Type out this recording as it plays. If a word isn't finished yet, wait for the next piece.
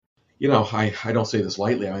I don't say this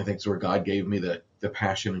lightly. I think sort of God gave me the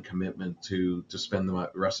passion and commitment to spend the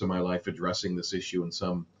rest of my life addressing this issue in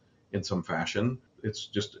some fashion. It's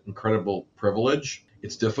just incredible privilege.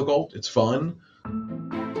 It's difficult. It's fun.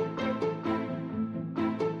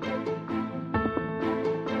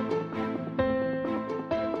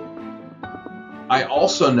 I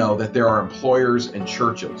also know that there are employers and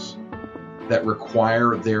churches that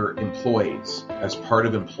require their employees, as part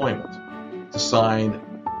of employment, to sign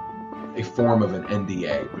a form of an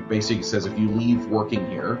NDA. It basically says if you leave working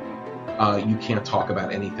here, you can't talk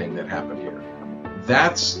about anything that happened here.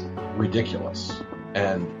 That's ridiculous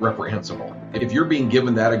and reprehensible. If you're being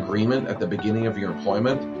given that agreement at the beginning of your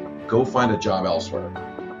employment, go find a job elsewhere.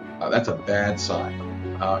 That's a bad sign.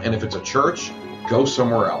 And if it's a church, go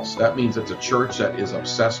somewhere else. That means it's a church that is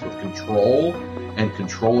obsessed with control and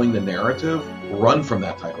controlling the narrative. Run from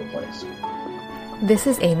that type of place. This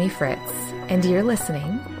is Amy Fritz, and you're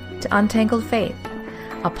listening to Untangled Faith,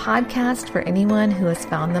 a podcast for anyone who has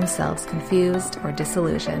found themselves confused or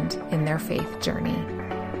disillusioned in their faith journey.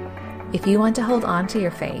 If you want to hold on to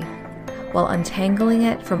your faith while untangling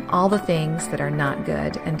it from all the things that are not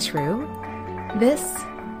good and true, this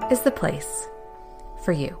is the place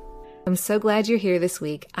for you. I'm so glad you're here this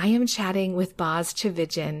week. I am chatting with Boz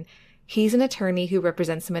Tchividjian. He's an attorney who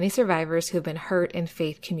represents many survivors who have been hurt in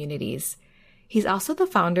faith communities. He's also the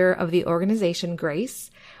founder of the organization GRACE,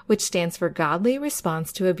 which stands for Godly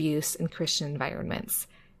Response to Abuse in Christian Environments.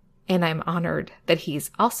 And I'm honored that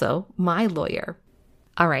he's also my lawyer.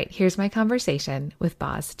 All right, here's my conversation with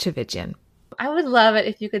Boz Tchividjian. I would love it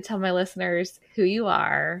if you could tell my listeners who you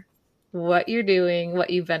are, what you're doing, what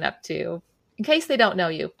you've been up to, in case they don't know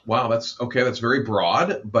you. Wow, that's okay. That's very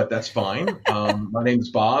broad, but that's fine. My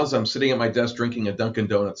name's Boz. I'm sitting at my desk drinking a Dunkin'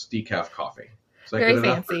 Donuts decaf coffee. Is that very good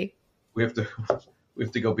enough? Fancy. We have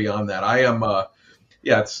to go beyond that. I am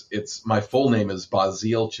it's my full name is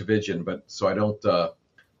Basil Tchividjian, but so I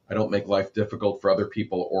don't make life difficult for other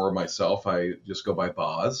people or myself. I just go by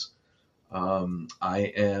Boz.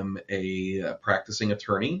 I am a practicing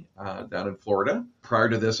attorney down in Florida. Prior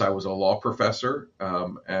to this, I was a law professor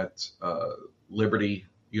at Liberty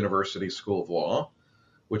University School of Law,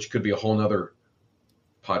 which could be a whole nother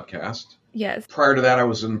podcast. Yes. Prior to that, I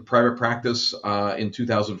was in private practice. In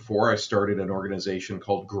 2004, I started an organization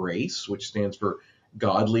called GRACE, which stands for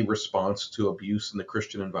Godly Response to Abuse in the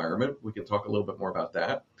Christian Environment. We can talk a little bit more about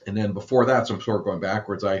that. And then before that, so I'm sort of going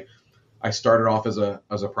backwards, I started off as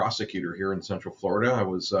a prosecutor here in Central Florida. I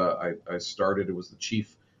was the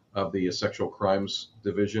chief of the sexual crimes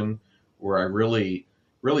division, where I really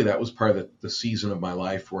that was part of the season of my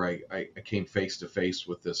life where I came face to face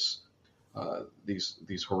with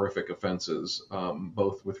these horrific offenses,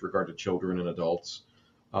 both with regard to children and adults.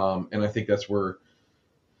 And I think that's where,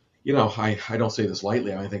 I don't say this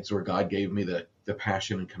lightly. I think it's where God gave me the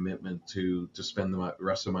passion and commitment to spend the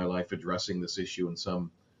rest of my life addressing this issue in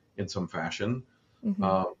some fashion.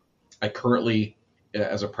 Mm-hmm. I currently,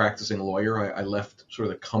 as a practicing lawyer, I left sort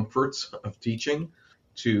of the comforts of teaching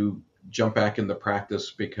to jump back into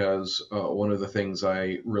practice because one of the things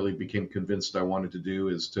I really became convinced I wanted to do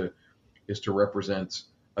is to represent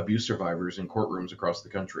abuse survivors in courtrooms across the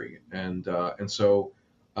country, and so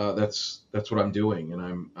that's what I'm doing,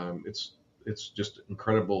 and it's just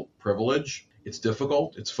incredible privilege. It's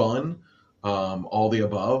difficult, it's fun, all the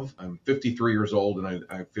above. I'm 53 years old, and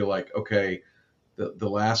I feel like, okay, the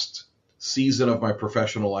last season of my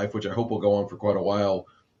professional life, which I hope will go on for quite a while,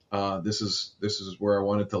 this is where I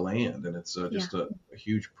wanted to land, and it's just a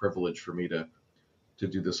huge privilege for me to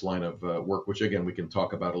do this line of work, which again we can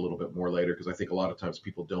talk about a little bit more later, because I think a lot of times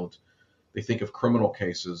people they think of criminal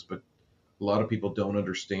cases, but a lot of people don't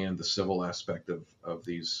understand the civil aspect of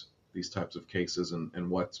these types of cases and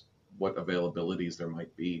what availabilities there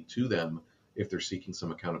might be to them if they're seeking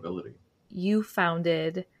some accountability. You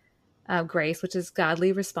founded GRACE, which is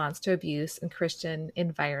Godly Response to Abuse in Christian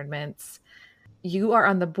Environments. You are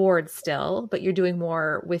on the board still, but you're doing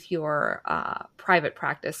more with your private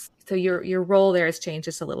practice. So your role there has changed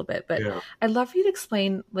just a little bit. But yeah. I'd love for you to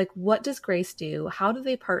explain, what does GRACE do? How do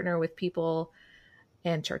they partner with people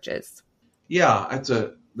and churches? Yeah, that's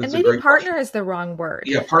a maybe great partner question. Is the wrong word.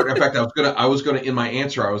 Yeah, partner. In fact, I was gonna in my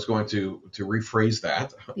answer, I was going to rephrase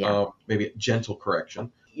that. Yeah. Maybe a gentle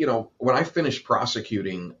correction. When I finished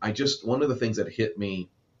prosecuting, one of the things that hit me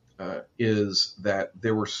is that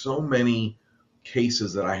there were so many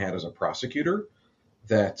cases that I had as a prosecutor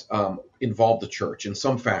that involved the church in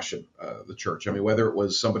some fashion. The church. I mean, whether it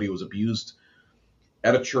was somebody who was abused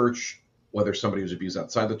at a church, whether somebody was abused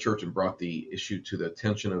outside the church and brought the issue to the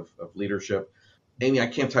attention of leadership. Amy, I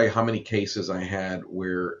can't tell you how many cases I had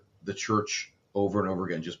where the church over and over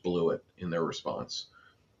again just blew it in their response,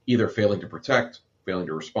 either failing to protect, failing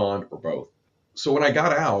to respond, or both. So when I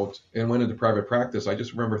got out and went into private practice, I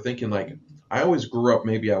just remember thinking, like, I always grew up,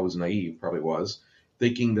 maybe I was naive, probably was,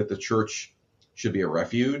 thinking that the church should be a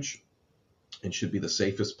refuge and should be the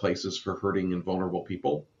safest places for hurting and vulnerable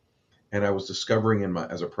people. And I was discovering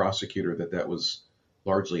as a prosecutor that was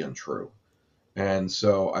largely untrue. And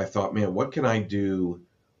so I thought, man, what can I do?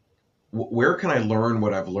 Where can I learn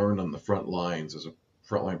what I've learned on the front lines as a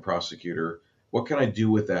frontline prosecutor? What can I do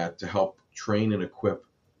with that to help train and equip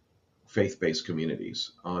faith-based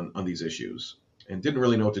communities on these issues? And didn't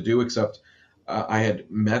really know what to do, except I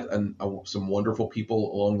had met some wonderful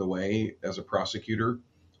people along the way as a prosecutor,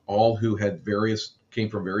 all who came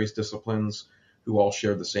from various disciplines, who all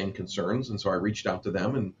shared the same concerns. And so I reached out to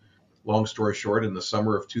them, and long story short, in the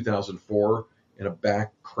summer of 2004, in a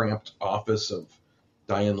back cramped office of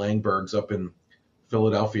Diane Langberg's up in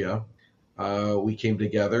Philadelphia, we came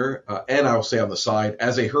together. And I'll say on the side,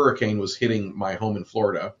 as a hurricane was hitting my home in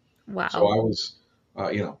Florida. Wow. So I was,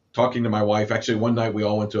 talking to my wife. Actually, one night we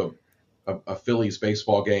all went to a Phillies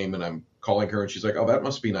baseball game, and I'm calling her, and she's like, "Oh, that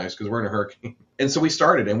must be nice because we're in a hurricane." And so we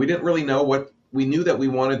started, and we didn't really know we knew that we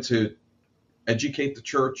wanted to educate the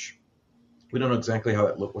church. We don't know exactly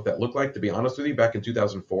what that looked like, to be honest with you, back in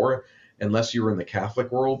 2004, unless you were in the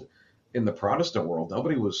Catholic world. In the Protestant world,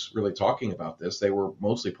 nobody was really talking about this. They were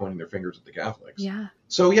mostly pointing their fingers at the Catholics. Yeah.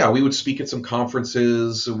 So we would speak at some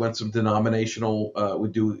conferences, went some denominational,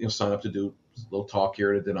 we'd do, sign up to do a little talk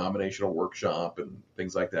here at a denominational workshop and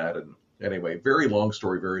things like that. And anyway, very long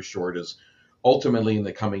story, very short, is ultimately in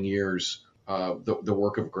the coming years, the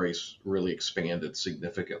work of Grace really expanded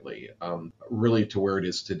significantly, really to where it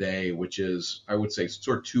is today, which is, I would say,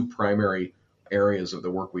 sort of two primary areas of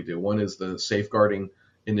the work we do. One is the safeguarding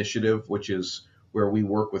initiative, which is where we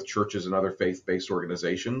work with churches and other faith-based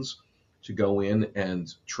organizations to go in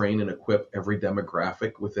and train and equip every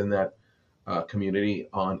demographic within that community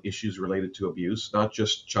on issues related to abuse, not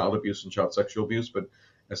just child abuse and child sexual abuse, but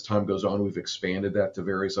as time goes on, we've expanded that to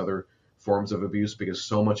various other forms of abuse, because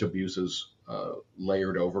so much abuse is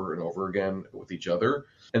layered over and over again with each other.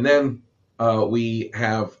 And then we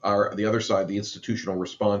have the other side, the institutional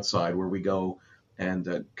response side, where we go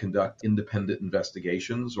and conduct independent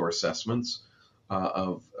investigations or assessments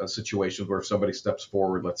of situations where if somebody steps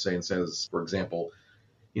forward, let's say, and says, for example,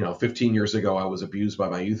 15 years ago, I was abused by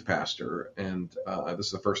my youth pastor, and this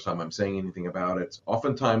is the first time I'm saying anything about it.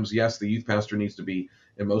 Oftentimes, yes, the youth pastor needs to be,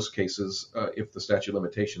 in most cases, if the statute of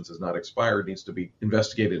limitations has not expired, needs to be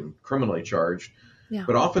investigated and criminally charged. Yeah.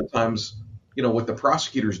 But oftentimes, what the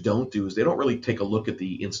prosecutors don't do is they don't really take a look at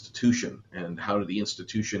the institution and how did the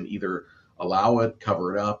institution either allow it,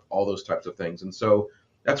 cover it up, all those types of things. And so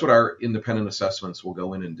that's what our independent assessments will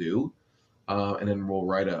go in and do. And then we'll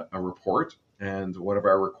write a report. And one of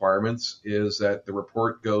our requirements is that the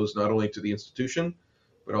report goes not only to the institution,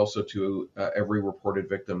 but also to every reported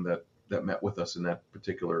victim that met with us in that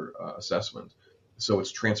particular assessment. So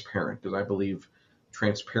it's transparent, because I believe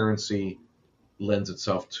transparency lends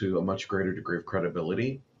itself to a much greater degree of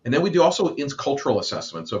credibility. And then we do also cultural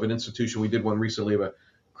assessments of an institution. We did one recently of a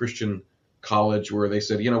Christian college where they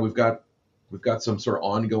said, we've got some sort of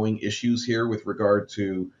ongoing issues here with regard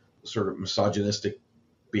to sort of misogynistic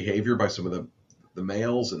behavior by some of the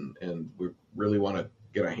males, and we really want to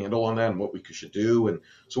get a handle on that and what we should do. And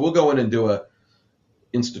so we'll go in and do a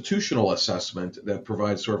institutional assessment that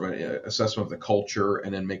provides sort of an assessment of the culture,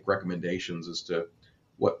 and then make recommendations as to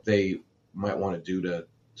what they might want to do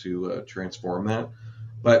to transform that.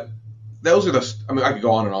 But those are I could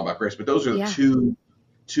go on and on about Grace, but those are the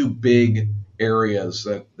two big areas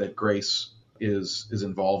that Grace is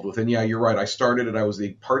involved with. And yeah, you're right. I started it. I was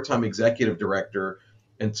the part-time executive director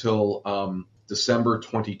until December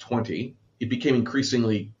 2020. It became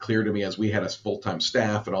increasingly clear to me as we had a full-time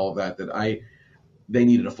staff and all of that they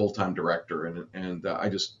needed a full-time director, and I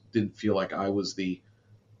just didn't feel like I was the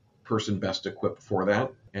person best equipped for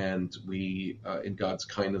that. And we, in God's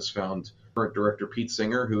kindness, found current director Pete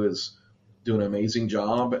Singer, who is doing an amazing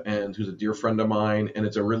job and who's a dear friend of mine. And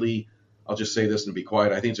it's a really, I'll just say this and be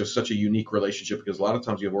quiet, I think it's just such a unique relationship, because a lot of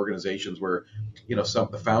times you have organizations where,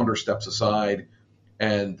 the founder steps aside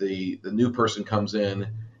and the new person comes in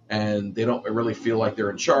and they don't really feel like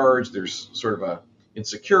they're in charge. There's sort of a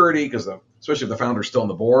insecurity because especially if the founder's still on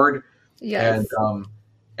the board. Yes.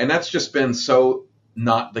 And that's just been so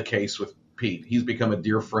not the case with Pete. He's become a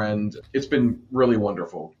dear friend. It's been really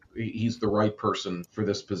wonderful. He's the right person for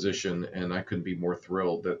this position, and I couldn't be more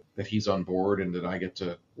thrilled that he's on board and that I get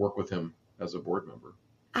to work with him as a board member.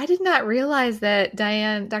 I did not realize that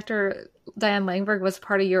Dr. Diane Langberg was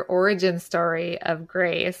part of your origin story of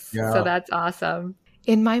grace. So Yeah. that's awesome.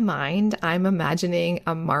 In my mind, I'm imagining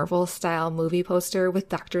a Marvel-style movie poster with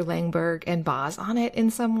Dr. Langberg and Boz on it in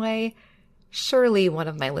some way. Surely one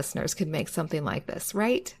of my listeners could make something like this,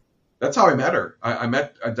 right? That's how I met her. I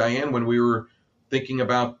met Diane when we were thinking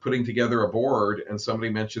about putting together a board, and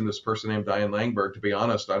somebody mentioned this person named Diane Langberg. To be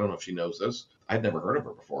honest, I don't know if she knows this. I'd never heard of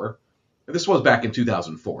her before. This was back in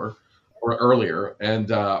 2004 or earlier, and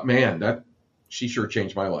man, she sure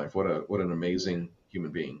changed my life. What an amazing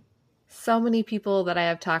human being. So many people that I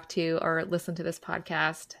have talked to or listened to this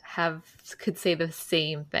podcast could say the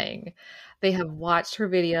same thing. They have watched her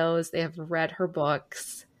videos, they have read her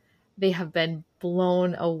books, they have been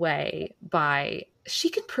blown away by she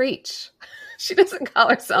can preach. She doesn't call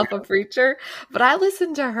herself a preacher, but I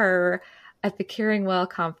listened to her at the Caring Well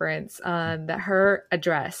conference on her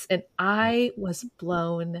address, and I was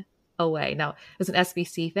blown away. Now, it was an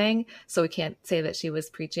SBC thing, so we can't say that she was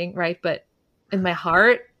preaching, right? But in my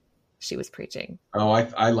heart, she was preaching. Oh,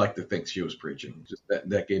 I like to think she was preaching. Just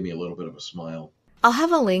that gave me a little bit of a smile. I'll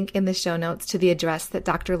have a link in the show notes to the address that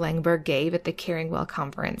Dr. Langberg gave at the Caring Well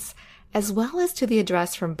conference, as well as to the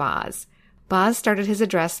address from Boz. Boz started his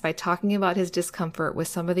address by talking about his discomfort with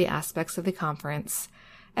some of the aspects of the conference,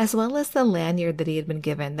 as well as the lanyard that he had been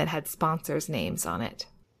given that had sponsors' names on it.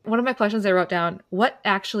 One of my questions I wrote down, what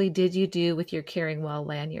actually did you do with your Caring Well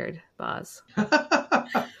lanyard, Boz?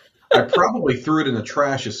 I probably threw it in the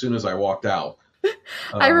trash as soon as I walked out.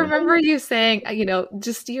 I remember you saying,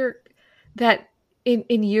 just that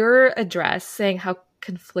in your address, saying how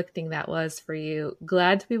conflicting that was for you.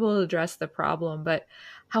 Glad to be able to address the problem, but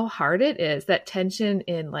how hard it is, that tension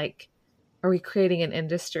in like, are we creating an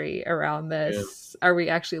industry around this? Yeah. Are we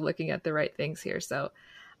actually looking at the right things here? So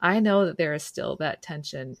I know that there is still that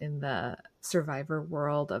tension in the survivor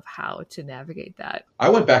world of how to navigate that. I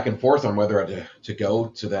went back and forth on whether to go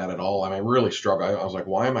to that at all. I mean, I really struggled. I was like,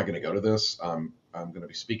 why am I going to go to this? I'm going to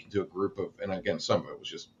be speaking to a group of, and again, some of it was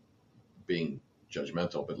just being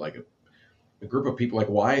judgmental, but like a group of people, like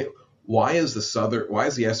why is the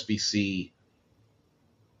SBC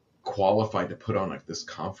qualified to put on like this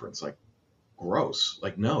conference? Like, gross.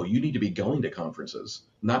 Like, no, you need to be going to conferences,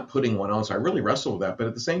 not putting one on. So I really wrestled with that. But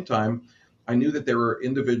at the same time, I knew that there were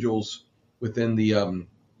individuals within the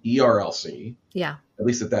ERLC, yeah, at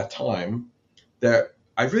least at that time, that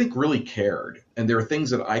I think really cared. And there are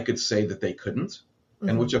things that I could say that they couldn't, mm-hmm.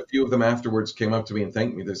 and which a few of them afterwards came up to me and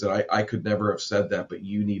thanked me. They said, I could never have said that, but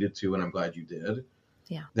you needed to, and I'm glad you did.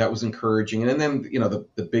 Yeah, that was encouraging. And then,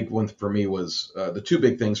 the big one for me was, the two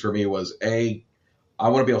big things for me was, I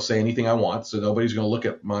want to be able to say anything I want, so nobody's going to look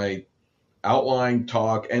at my outline,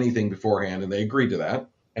 talk, anything beforehand, and they agreed to that.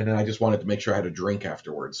 And then I just wanted to make sure I had a drink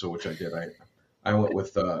afterwards, so which I did. I went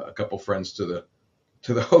with a couple friends to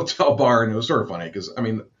the hotel bar, and it was sort of funny because, I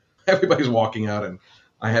mean, everybody's walking out, and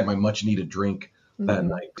I had my much-needed drink that mm-hmm.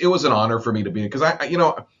 night. It was an honor for me to be, because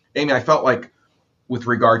Amy, I felt like with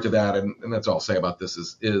regard to that, and that's all I'll say about this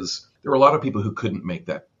is there were a lot of people who couldn't make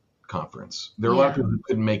that conference. There were a lot of people who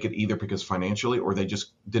couldn't make it either because financially or they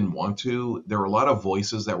just didn't want to. There were a lot of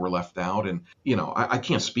voices that were left out, and I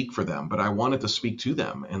can't speak for them, but I wanted to speak to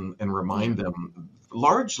them and remind them.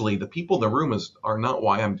 Largely, the people in the room are not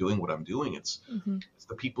why I'm doing what I'm doing. It's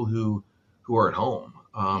the people who are at home,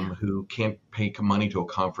 who can't pay money to a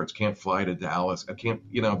conference, can't fly to Dallas,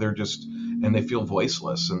 they're just, and they feel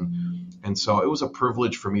voiceless, and so it was a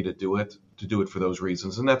privilege for me to do it for those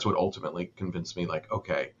reasons, and that's what ultimately convinced me, like,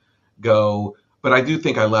 okay, go. But I do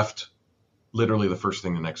think I left literally the first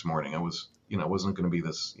thing the next morning. I was, it wasn't going to be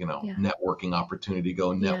this, networking opportunity to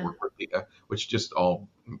go network with people, which just all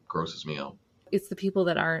grosses me out. It's the people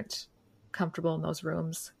that aren't comfortable in those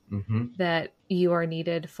rooms mm-hmm. that you are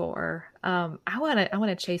needed for. I want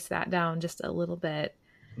to chase that down just a little bit.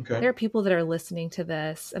 Okay. There are people that are listening to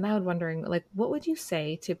this, and I was wondering, like, what would you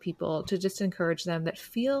say to people to just encourage them that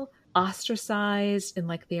feel ostracized and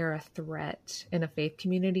like they're a threat in a faith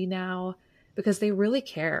community now because they really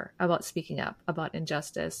care about speaking up about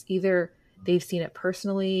injustice? Either they've seen it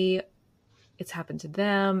personally, it's happened to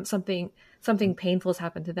them, something painful has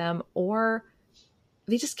happened to them, or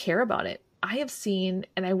they just care about it. I have seen,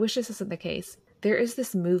 and I wish this isn't the case, there is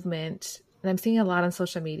this movement, and I'm seeing a lot on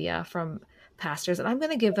social media from pastors, and I'm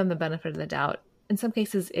going to give them the benefit of the doubt. In some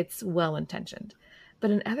cases, it's well-intentioned.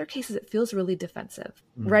 But in other cases, it feels really defensive.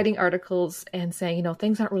 Writing articles and saying,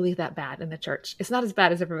 things aren't really that bad in the church. It's not as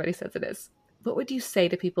bad as everybody says it is. What would you say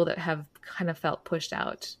to people that have kind of felt pushed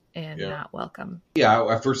out and Yeah. not welcome? Yeah,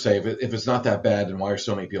 I first say if it's not that bad, then why are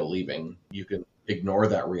so many people leaving? You can ignore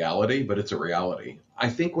that reality, but it's a reality. I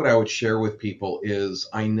think what I would share with people is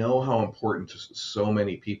I know how important to so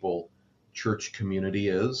many people church community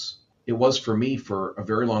is. It was for me for a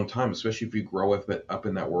very long time, especially if you grow up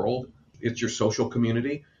in that world. It's your social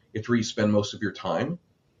community. It's where you spend most of your time.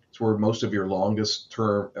 It's where most of your longest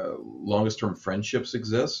term friendships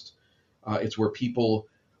exist. It's where people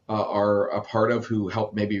are a part of who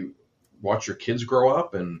help maybe watch your kids grow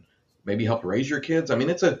up and maybe help raise your kids. I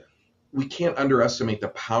mean, we can't underestimate the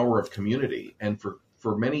power of community. And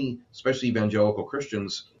for many, especially evangelical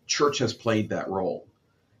Christians, church has played that role.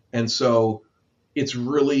 And so it's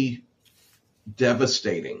really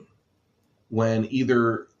devastating when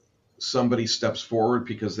either somebody steps forward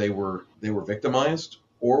because they were victimized,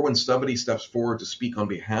 or when somebody steps forward to speak on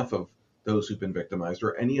behalf of those who've been victimized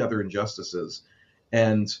or any other injustices,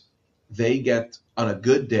 and they get, on a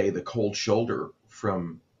good day, the cold shoulder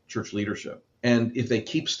from church leadership. And if they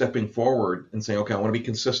keep stepping forward and saying, okay, I want to be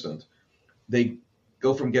consistent, they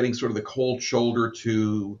go from getting sort of the cold shoulder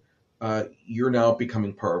to you're now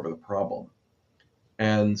becoming part of the problem.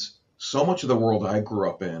 And so much of the world I grew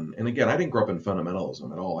up in, and again, I didn't grow up in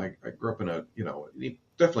fundamentalism at all. I grew up in a,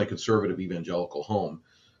 definitely conservative evangelical home,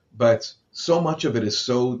 but so much of it is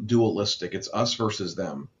so dualistic. It's us versus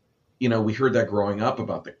them. We heard that growing up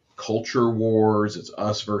about the culture wars. It's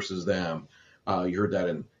us versus them. You heard that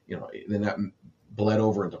then that bled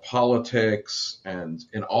over into politics and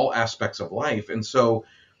in all aspects of life. And so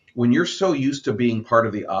when you're so used to being part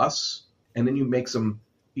of the us, and then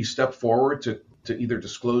you step forward to either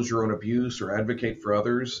disclose your own abuse or advocate for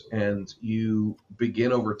others, and you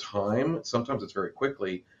begin over time, sometimes it's very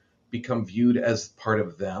quickly, become viewed as part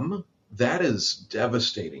of them, that is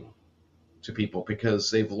devastating to people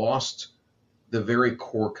because they've lost the very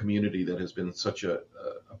core community that has been such a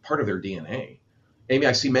part of their DNA. Amy,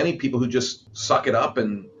 I see many people who just suck it up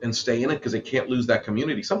and stay in it because they can't lose that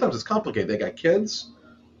community. Sometimes it's complicated. They got kids.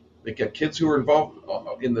 They get kids who are involved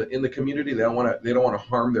in the community. They don't want to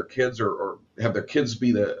harm their kids or have their kids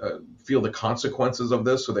feel the consequences of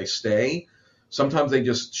this, so they stay. Sometimes they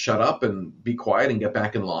just shut up and be quiet and get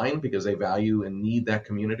back in line because they value and need that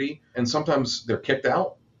community. And sometimes they're kicked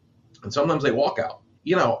out, and sometimes they walk out.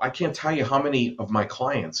 I can't tell you how many of my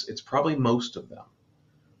clients, it's probably most of them,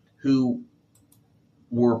 who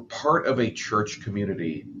were part of a church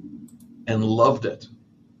community and loved it.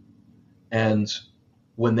 And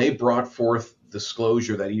when they brought forth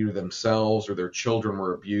disclosure that either themselves or their children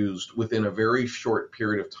were abused, within a very short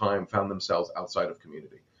period of time found themselves outside of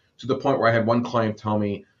community. To the point where I had one client tell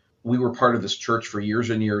me, we were part of this church for years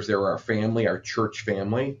and years. They were our family, our church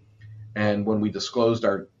family. And when we disclosed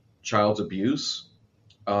our child's abuse,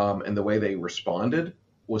 and the way they responded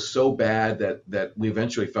was so bad that we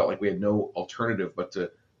eventually felt like we had no alternative but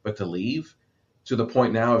to leave. To the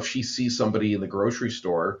point now, if she sees somebody in the grocery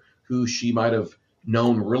store who she might have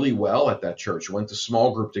known really well at that church, went to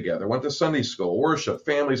small group together, went to Sunday school, worship,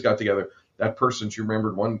 families got together, that person, she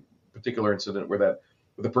remembered one particular incident where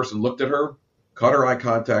the person looked at her, caught her eye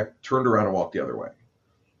contact, turned around and walked the other way.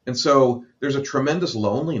 And so there's a tremendous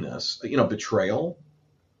loneliness, betrayal,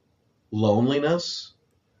 loneliness,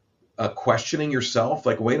 questioning yourself,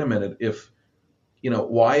 like, wait a minute,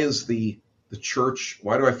 why is the church,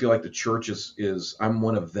 why do I feel like the church is I'm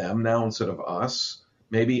one of them now instead of us?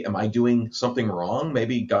 Maybe, am I doing something wrong?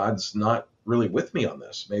 Maybe God's not really with me on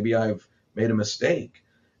this. Maybe I've made a mistake.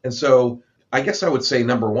 And so I guess I would say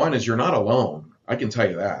number one is you're not alone. I can tell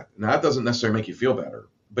you that. Now, that doesn't necessarily make you feel better,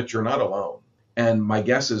 but you're not alone. And my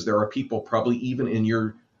guess is there are people probably even in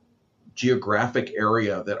your geographic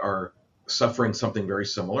area that are suffering something very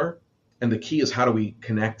similar. And the key is, how do we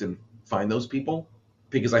connect and find those people?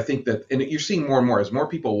 Because I think that, and you're seeing more and more, as more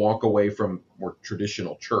people walk away from more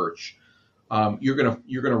traditional church, you're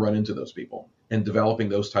gonna run into those people, and developing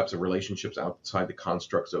those types of relationships outside the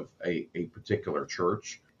constructs of a particular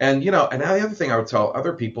church. And and now the other thing I would tell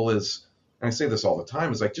other people is, and I say this all the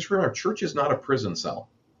time, is like, just remember, church is not a prison cell.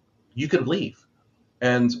 You can leave.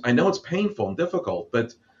 And I know it's painful and difficult,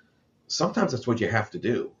 but sometimes that's what you have to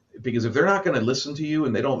do. Because if they're not going to listen to you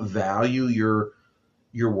and they don't value your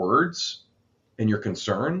words and your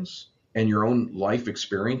concerns and your own life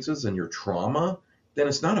experiences and your trauma, then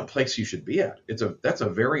it's not a place you should be at. That's a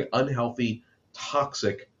very unhealthy,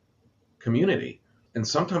 toxic community. And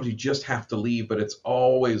sometimes you just have to leave, but it's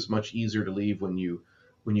always much easier to leave when you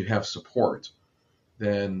have support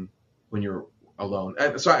than when you're alone.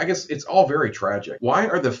 And so I guess it's all very tragic. Why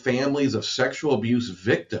are the families of sexual abuse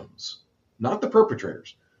victims, not the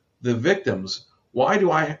perpetrators, the victims, Why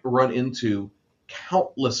do I run into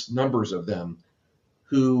countless numbers of them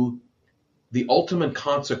who the ultimate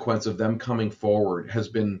consequence of them coming forward has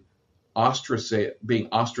been being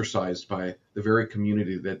ostracized by the very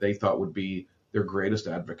community that they thought would be their greatest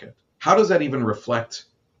advocate? How does that even reflect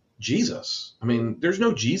Jesus? I mean, there's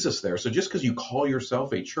no Jesus there. So just because you call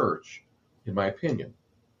yourself a church, in my opinion,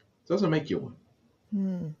 doesn't make you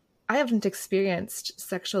one. I haven't experienced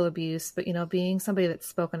sexual abuse, but, being somebody that's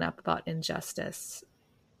spoken up about injustice,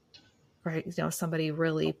 right? Somebody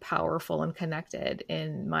really powerful and connected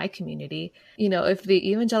in my community. If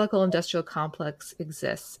the evangelical industrial complex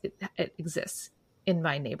exists, it exists in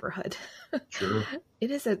my neighborhood. Sure.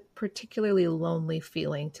 It is a particularly lonely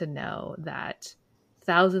feeling to know that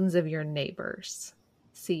thousands of your neighbors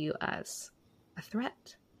see you as a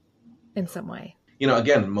threat in some way.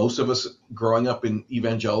 Again, most of us growing up in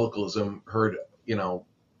evangelicalism heard,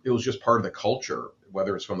 it was just part of the culture,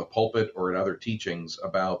 whether it's from the pulpit or in other teachings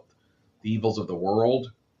about the evils of the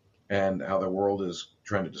world and how the world is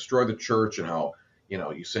trying to destroy the church, and how,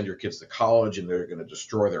 you send your kids to college and they're going to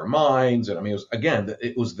destroy their minds. And I mean,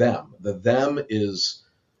 it was them. The them is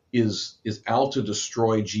out to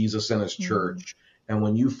destroy Jesus and his church. And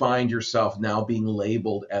when you find yourself now being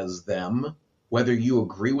labeled as them, whether you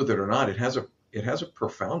agree with it or not, it has a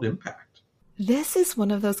profound impact. This is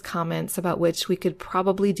one of those comments about which we could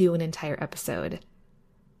probably do an entire episode.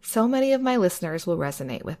 So many of my listeners will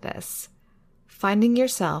resonate with this. Finding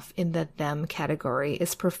yourself in the them category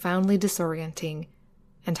is profoundly disorienting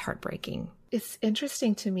and heartbreaking. It's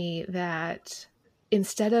interesting to me that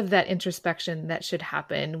instead of that introspection that should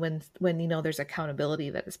happen when there's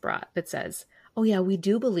accountability that is brought that says, oh yeah, we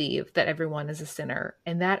do believe that everyone is a sinner,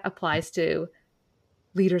 and that applies to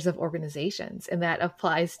leaders of organizations, and that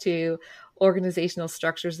applies to organizational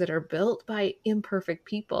structures that are built by imperfect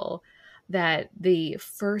people, that the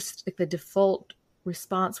default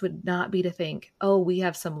response would not be to think, oh, we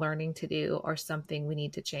have some learning to do or something we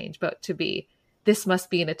need to change, but to be, this must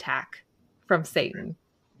be an attack from Satan.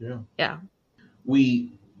 Yeah.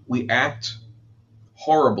 We act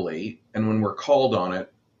horribly, and when we're called on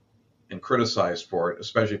it and criticized for it,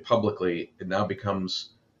 especially publicly, it now becomes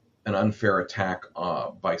an unfair attack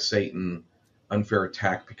by Satan, unfair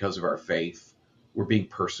attack because of our faith. We're being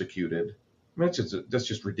persecuted. I mean, that's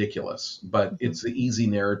just ridiculous, but it's the easy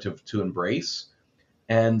narrative to embrace.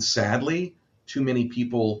 And sadly, too many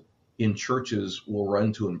people in churches will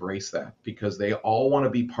run to embrace that because they all want to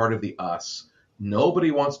be part of the us.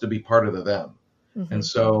 Nobody wants to be part of the them. And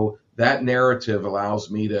so that narrative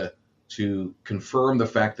allows me to confirm the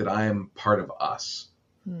fact that I am part of us.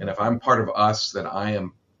 And if I'm part of us, then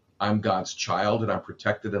I'm God's child, and I'm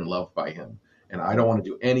protected and loved by him. And I don't want to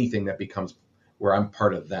do anything that becomes where I'm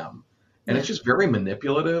part of them. And it's just very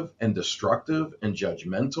manipulative and destructive and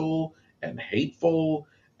judgmental and hateful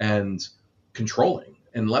and controlling,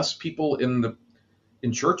 unless people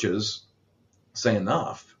in churches say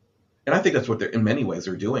enough. And I think that's what in many ways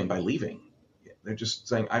they're doing by leaving. They're just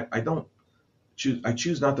saying, I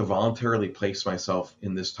choose not to voluntarily place myself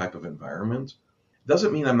in this type of environment.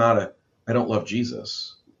 Doesn't mean I don't love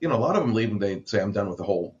Jesus. A lot of them leave and they say, I'm done with the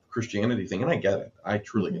whole Christianity thing. And I get it. I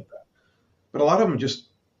truly get that. But a lot of them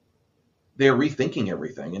they're rethinking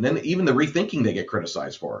everything. And then even the rethinking they get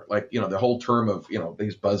criticized for, like, the whole term of,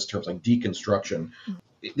 these buzz terms like deconstruction.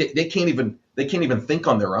 They can't even think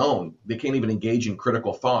on their own. They can't even engage in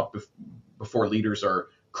critical thought before leaders are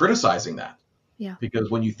criticizing that. Yeah. Because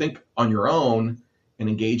when you think on your own and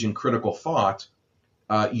engage in critical thought,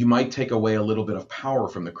 you might take away a little bit of power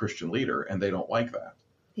from the Christian leader, and they don't like that.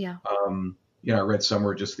 Yeah. I read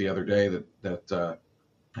somewhere just the other day that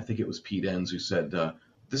I think it was Pete Enns who said,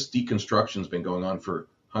 this deconstruction's been going on for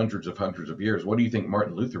hundreds of years. What do you think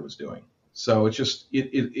Martin Luther was doing? So it's just,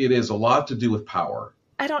 it is a lot to do with power.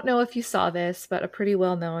 I don't know if you saw this, but a pretty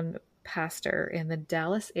well-known pastor in the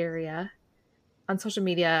Dallas area, on social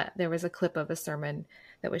media, there was a clip of a sermon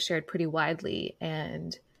that was shared pretty widely.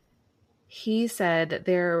 And he said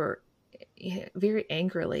that very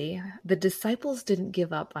angrily, the disciples didn't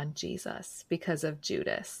give up on Jesus because of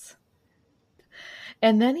Judas.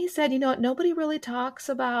 And then he said, nobody really talks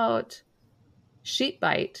about sheep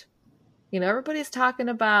bite. Everybody's talking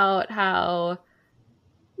about how,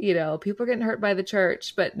 people are getting hurt by the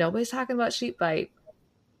church, but nobody's talking about sheep bite.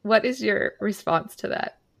 What is your response to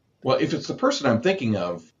that? Well, if it's the person I'm thinking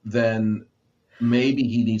of, then maybe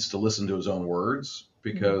he needs to listen to his own words,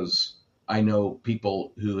 because I know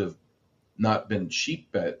people who have not been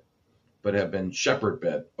sheep bit, but have been shepherd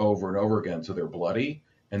bit over and over again, so they're bloody,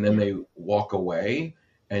 and then they walk away,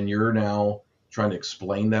 and you're now trying to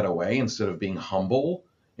explain that away instead of being humble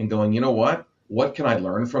and going, you know what? what can I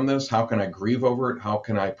learn from this? How can I grieve over it? How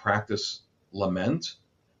can I practice lament?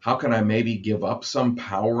 How can I maybe give up some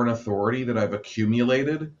power and authority that I've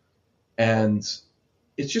accumulated? And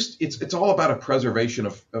it's all about a preservation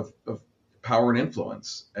of power and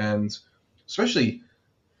influence. And especially,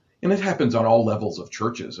 and it happens on all levels of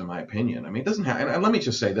churches, in my opinion. I mean, it doesn't have, and let me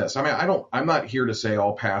just say this. I mean, I'm not here to say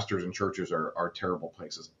all pastors and churches are terrible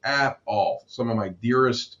places at all. Some of my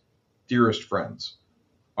dearest friends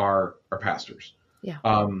are pastors. Yeah.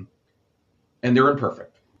 And they're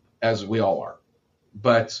imperfect, as we all are.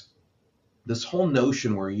 But this whole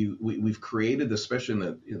notion where we've created,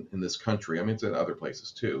 especially in this country, I mean, it's in other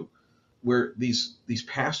places too, where these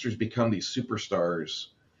pastors become these superstars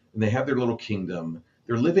and they have their little kingdom.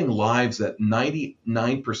 They're living lives that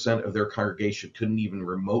 99% of their congregation couldn't even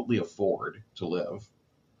remotely afford to live.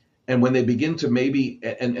 And when they begin to maybe,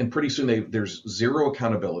 and pretty soon there's zero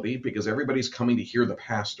accountability because everybody's coming to hear the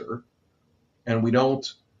pastor. And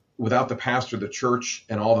without the pastor, the church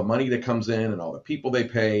and all the money that comes in and all the people they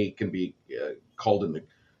pay can be called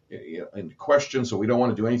into question. So we don't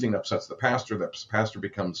want to do anything that upsets the pastor. The pastor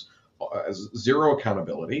becomes zero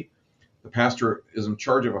accountability. The pastor is in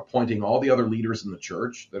charge of appointing all the other leaders in the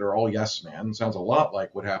church that are all yes men. Sounds a lot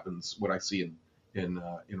like what I see in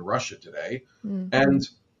Russia today. Mm-hmm. And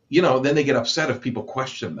then they get upset if people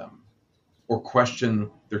question them or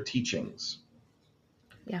question their teachings.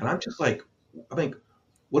 Yeah. And I'm just like, I think,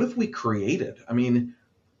 what if we created? I mean,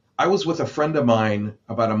 I was with a friend of mine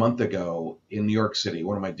about a month ago in New York City,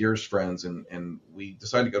 one of my dearest friends, and we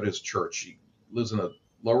decided to go to his church. He lives in the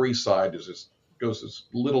Lower East Side. Goes to this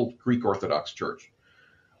little Greek Orthodox church.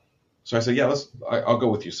 So I said, yeah, I'll go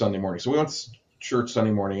with you Sunday morning. So we went to church Sunday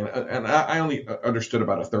morning, and I only understood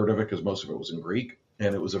about a third of it because most of it was in Greek,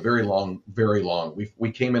 and it was a very long.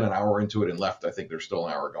 We came in an hour into it and left. I think there's still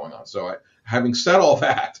an hour going on. So having said all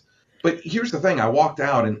that, but here's the thing: I walked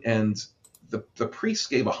out, and the priest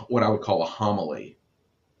gave what I would call a homily,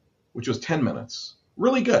 which was 10 minutes,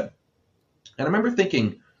 really good. And I remember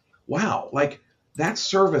thinking, wow, like, that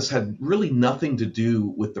service had really nothing to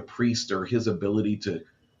do with the priest or his ability to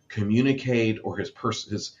communicate or his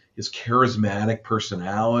charismatic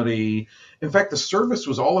personality. In fact, the service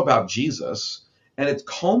was all about Jesus, and it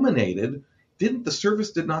culminated. The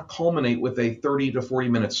service did not culminate with a 30 to 40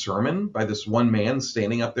 minute sermon by this one man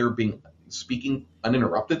standing up there speaking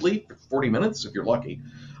uninterruptedly for 40 minutes, if you're lucky.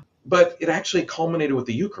 But it actually culminated with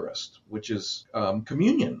the Eucharist, which is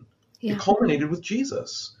communion. Yeah. It culminated with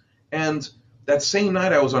Jesus. And that same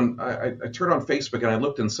night I turned on Facebook and I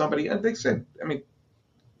looked and they said, I mean,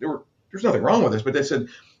 there's nothing wrong with this, but they said,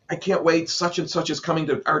 I can't wait, such and such is coming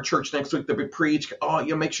to our church next week to be preached. Oh,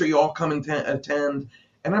 make sure you all come and attend.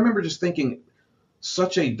 And I remember just thinking,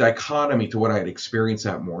 such a dichotomy to what I had experienced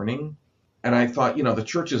that morning. And I thought, the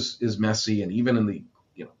church is messy, and even in the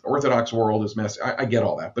Orthodox world is messy. I get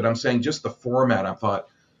all that, but I'm saying just the format. I thought,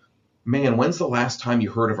 man, when's the last time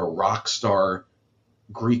you heard of a rock star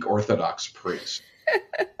Greek Orthodox priest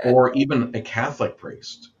or even a Catholic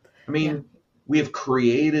priest? I mean, we have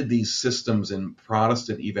created these systems in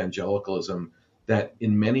Protestant evangelicalism that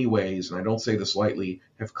in many ways, and I don't say this lightly,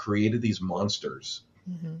 have created these monsters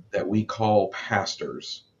that we call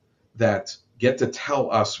pastors that get to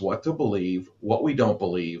tell us what to believe, what we don't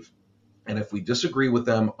believe. And if we disagree with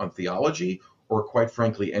them on theology or quite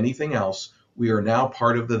frankly anything else, we are now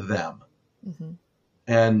part of the them. Mm-hmm.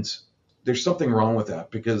 And there's something wrong with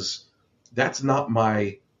that because that's not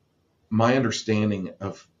my understanding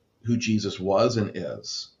of who Jesus was and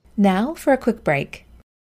is. Now for a quick break.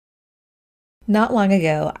 Not long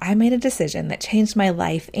ago, I made a decision that changed my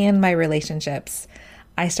life and my relationships.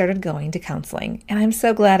 I started going to counseling, and I'm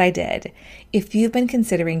so glad I did. If you've been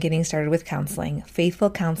considering getting started with counseling, Faithful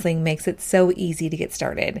Counseling makes it so easy to get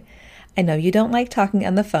started. I know you don't like talking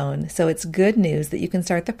on the phone, so it's good news that you can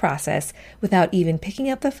start the process without even picking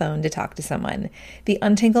up the phone to talk to someone. The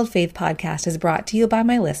Untangled Faith podcast is brought to you by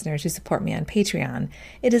my listeners who support me on Patreon.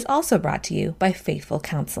 It is also brought to you by Faithful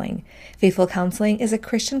Counseling. Faithful Counseling is a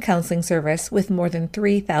Christian counseling service with more than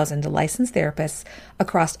 3,000 licensed therapists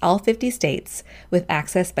across all 50 states, with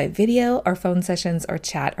access by video or phone sessions or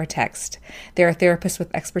chat or text. There are therapists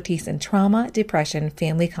with expertise in trauma, depression,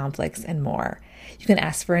 family conflicts, and more. You can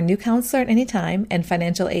ask for a new counselor at any time, and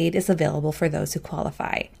financial aid is available for those who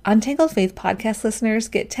qualify. Untangled Faith podcast listeners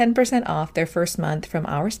get 10% off their first month from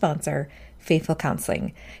our sponsor, Faithful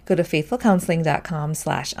Counseling. Go to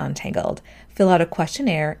faithfulcounseling.com/untangled. Fill out a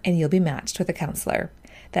questionnaire and you'll be matched with a counselor.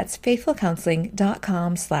 That's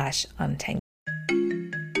faithfulcounseling.com/untangled.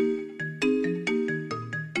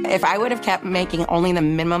 If I would have kept making only the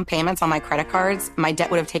minimum payments on my credit cards, my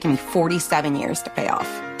debt would have taken me 47 years to pay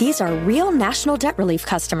off. These are real National Debt Relief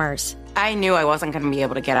customers. I knew I wasn't going to be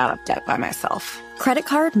able to get out of debt by myself. Credit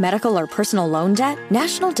card, medical, or personal loan debt?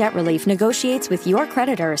 National Debt Relief negotiates with your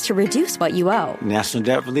creditors to reduce what you owe. National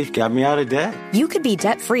Debt Relief got me out of debt. You could be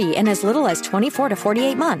debt-free in as little as 24 to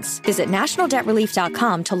 48 months. Visit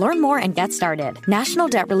nationaldebtrelief.com to learn more and get started.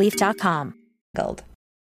 nationaldebtrelief.com. Gold.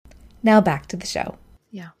 Now back to the show.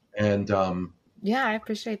 Yeah. And yeah, I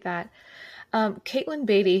appreciate that. Caitlin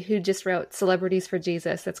Beatty, who just wrote Celebrities for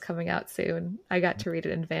Jesus, that's coming out soon. I got to read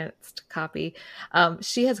an advanced copy.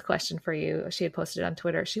 She has a question for you. She had posted it on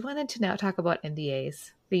Twitter. She wanted to now talk about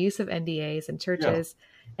NDAs, the use of NDAs in churches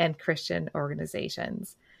and Christian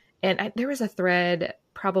organizations. And there was a thread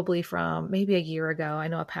probably from maybe a year ago. I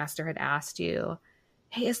know a pastor had asked you,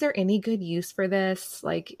 hey, is there any good use for this?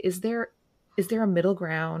 Like, is there a middle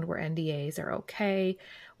ground where NDAs are okay?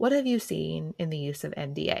 What have you seen in the use of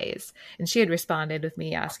NDAs? And she had responded with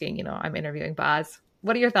me asking, I'm interviewing Boz.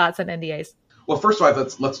 What are your thoughts on NDAs? Well, first of all,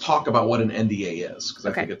 let's talk about what an NDA is, because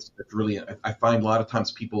I think it's really, I find a lot of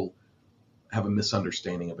times people have a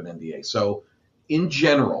misunderstanding of an NDA. So in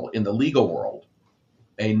general, in the legal world,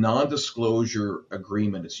 a non-disclosure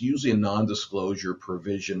agreement is usually a non-disclosure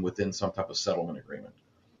provision within some type of settlement agreement.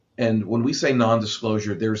 And when we say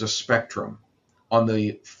non-disclosure, there's a spectrum. On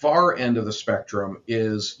the far end of the spectrum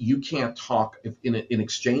is you can't talk in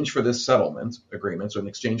exchange for this settlement agreement. So in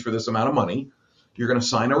exchange for this amount of money, you're going to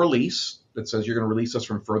sign a release that says you're going to release us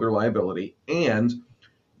from further liability, and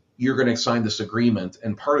you're going to sign this agreement.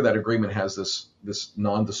 And part of that agreement has this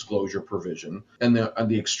non-disclosure provision. And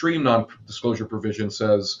the extreme non-disclosure provision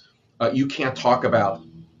says you can't talk about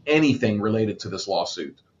anything related to this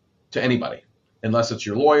lawsuit to anybody, unless it's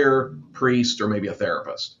your lawyer, priest, or maybe a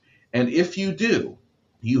therapist. And if you do,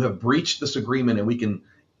 you have breached this agreement, and we can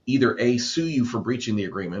either A, sue you for breaching the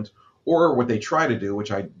agreement, or what they try to do, which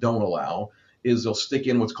I don't allow, is they'll stick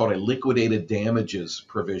in what's called a liquidated damages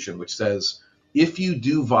provision, which says if you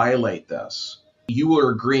do violate this, you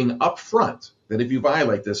are agreeing up front that if you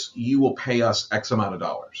violate this, you will pay us X amount of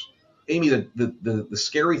dollars. Amy, the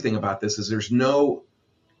scary thing about this is there's no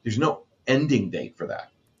ending date for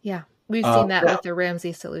that. Yeah. We've seen that with the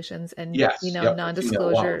Ramsey Solutions and,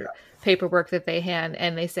 non-disclosure paperwork that they hand,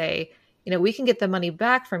 and they say, we can get the money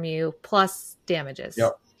back from you plus damages.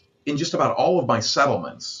 Yep. In just about all of my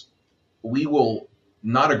settlements, we will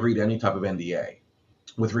not agree to any type of NDA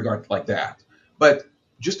with regard to like that. But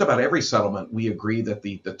just about every settlement, we agree that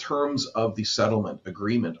the terms of the settlement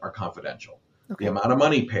agreement are confidential. Okay. The amount of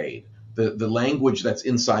money paid, the language that's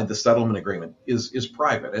inside the settlement agreement is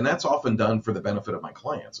private. And that's often done for the benefit of my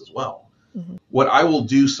clients as well. Mm-hmm. What I will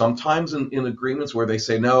do sometimes in agreements where they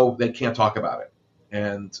say, no, they can't talk about it.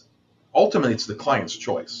 And ultimately, it's the client's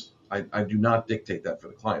choice. I do not dictate that for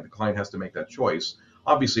the client. The client has to make that choice.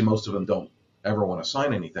 Obviously, most of them don't ever want to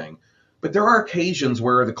sign anything. But there are occasions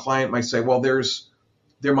where the client might say, well,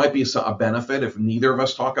 there might be a benefit if neither of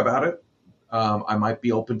us talk about it. I might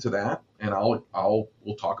be open to that, and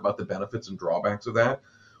we'll talk about the benefits and drawbacks of that.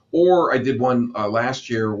 Or I did one last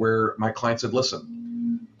year where my client said,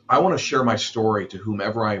 listen, I want to share my story to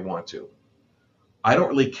whomever I want to. I don't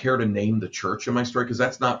really care to name the church in my story, because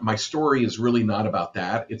that's not, my story is really not about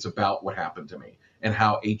that. It's about what happened to me and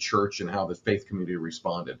how a church and how the faith community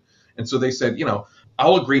responded. And so they said,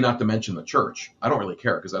 I'll agree not to mention the church. I don't really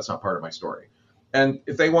care, because that's not part of my story. And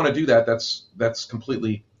if they want to do that, that's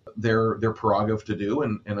completely their prerogative to do,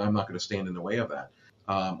 and I'm not going to stand in the way of that.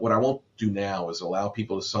 What I won't do now is allow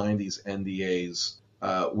people to sign these NDAs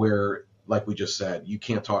where, like we just said, you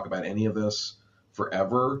can't talk about any of this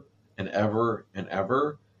forever and ever and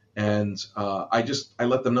ever. And I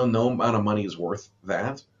let them know no amount of money is worth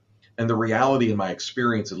that. And the reality in my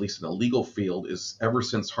experience, at least in the legal field, is ever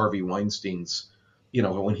since Harvey Weinstein's,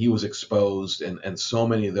 when he was exposed, and so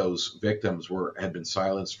many of those victims had been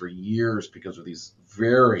silenced for years because of these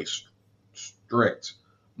very strict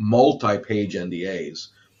multi-page NDAs.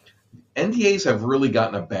 NDAs have really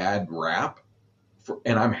gotten a bad rap,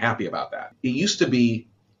 and I'm happy about that. It used to be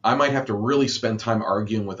I might have to really spend time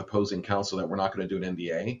arguing with opposing counsel that we're not going to do an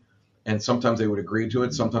NDA. And sometimes they would agree to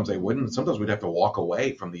it, sometimes they wouldn't. And sometimes we'd have to walk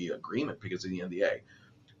away from the agreement because of the NDA.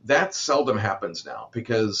 That seldom happens now,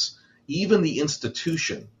 because even the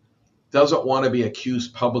institution doesn't want to be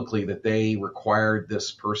accused publicly that they required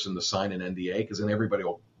this person to sign an NDA, because then everybody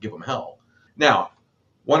will give them hell. Now,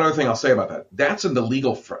 one other thing I'll say about that, that's in the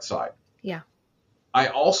legal side. Yeah. I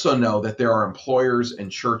also know that there are employers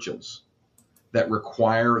and churches that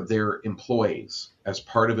require their employees, as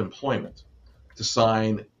part of employment, to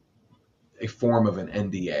sign a form of an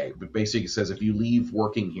NDA, but basically it says if you leave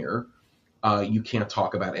working here, you can't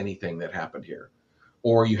talk about anything that happened here,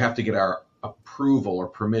 or you have to get our approval or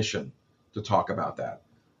permission to talk about that.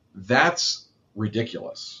 That's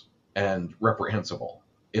ridiculous and reprehensible.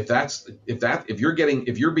 If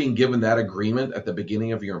you're being given that agreement at the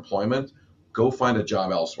beginning of your employment, go find a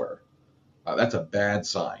job elsewhere. That's a bad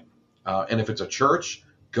sign. And if it's a church,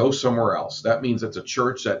 go somewhere else. That means it's a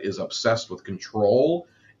church that is obsessed with control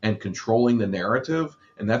and controlling the narrative,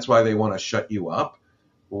 and that's why they want to shut you up.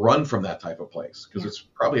 Run from that type of place, because it's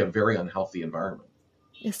probably a very unhealthy environment.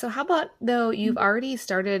 So how about, though, you've already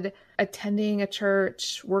started attending a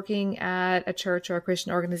church, working at a church or a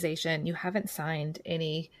Christian organization. You haven't signed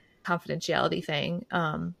any confidentiality thing.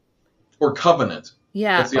 Or covenant.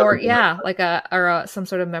 Yeah. Or some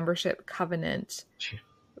sort of membership covenant.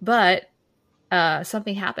 But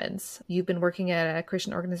something happens. You've been working at a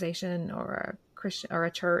Christian organization or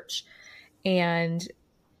a church, and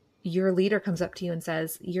your leader comes up to you and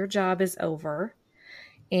says, your job is over.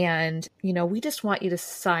 And, we just want you to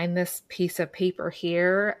sign this piece of paper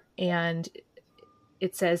here. And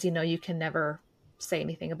it says, you can never say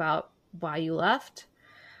anything about why you left.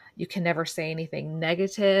 You can never say anything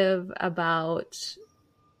negative about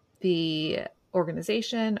the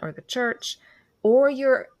organization or the church or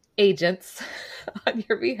your agents on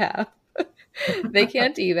your behalf. They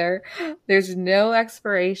can't either. There's no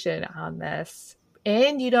expiration on this.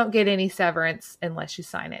 And you don't get any severance unless you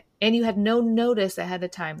sign it. And you had no notice ahead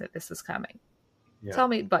of time that this is coming. Yeah. Tell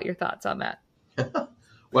me about your thoughts on that.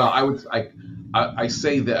 Well, I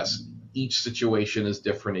say this. Each situation is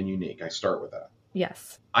different and unique. I start with that.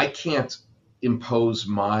 Yes. I can't impose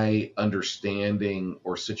my understanding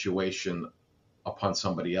or situation upon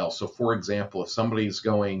somebody else. So, for example, if somebody's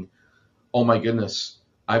going, oh my goodness,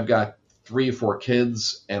 I've got 3 or 4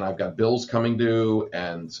 kids and I've got bills coming due,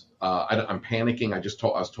 and I'm panicking. I was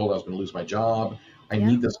told I was going to lose my job. I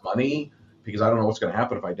need this money because I don't know what's going to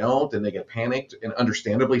happen if I don't. And they get panicked, and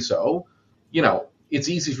understandably so. It's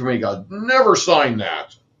easy for me to go, never sign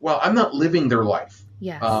that. Well, I'm not living their life.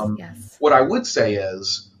 Yes. Yes. What I would say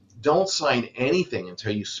is, don't sign anything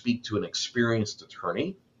until you speak to an experienced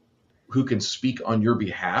attorney who can speak on your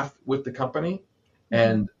behalf with the company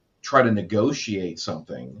and try to negotiate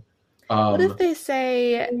something. What if they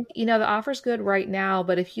say, the offer's good right now,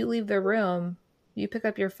 but if you leave the room, you pick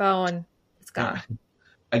up your phone, it's gone.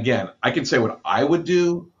 Again, I can say what I would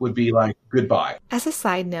do would be like, goodbye. As a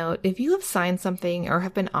side note, if you have signed something or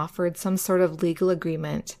have been offered some sort of legal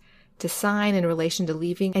agreement to sign in relation to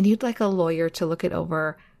leaving and you'd like a lawyer to look it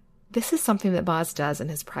over, this is something that Boz does in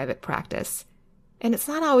his private practice. And it's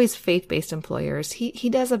not always faith-based employers. He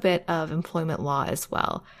does a bit of employment law as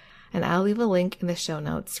well. And I'll leave a link in the show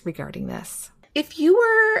notes regarding this. If you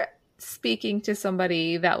were speaking to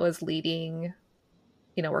somebody that was leading,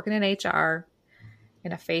 working in HR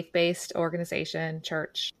in a faith-based organization,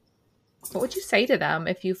 church, what would you say to them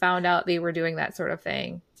if you found out they were doing that sort of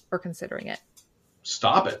thing or considering it?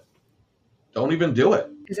 Stop it. Don't even do it.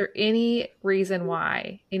 Is there any reason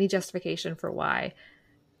why, any justification for why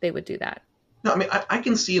they would do that? No, I mean, I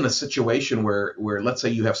can see in a situation where let's say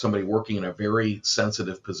you have somebody working in a very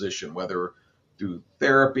sensitive position, whether through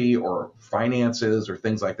therapy or finances or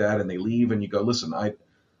things like that, and they leave and you go, listen,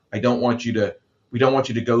 we don't want you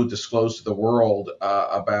to go disclose to the world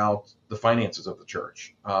about the finances of the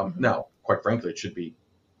church. Now, quite frankly, it should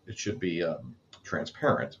be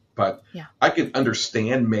transparent, but I could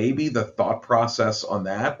understand maybe the thought process on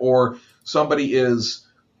that. Or somebody is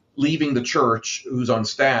leaving the church who's on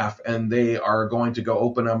staff and they are going to go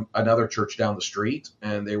open another church down the street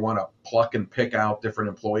and they want to pluck and pick out different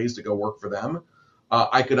employees to go work for them.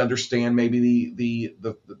 I could understand maybe the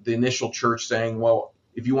initial church saying, well,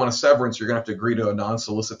 if you want a severance, you're going to have to agree to a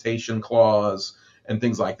non-solicitation clause and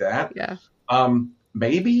things like that. Yeah.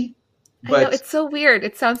 Maybe. But I know, it's so weird.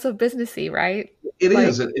 It sounds so businessy, right? It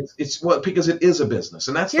is. It's because it is a business,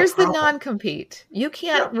 and that's here's the non-compete. You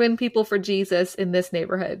can't win people for Jesus in this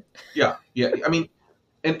neighborhood. Yeah. I mean,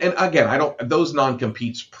 and again, those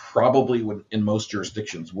non-competes probably would in most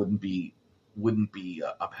jurisdictions wouldn't be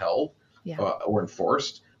upheld or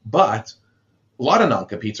enforced, but a lot of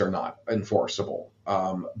non-competes are not enforceable.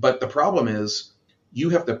 But the problem is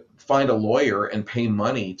you have to find a lawyer and pay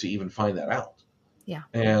money to even find that out. Yeah.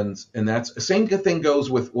 And that's the same good thing goes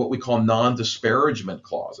with what we call non-disparagement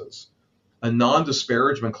clauses. A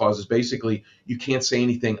non-disparagement clause is basically you can't say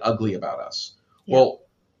anything ugly about us. Yeah. Well,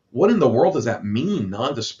 what in the world does that mean,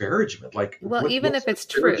 non-disparagement? Even if it's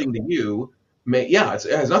true to you, it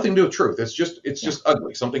has nothing to do with truth. It's just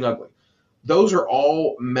ugly, something ugly. Those are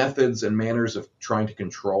all methods and manners of trying to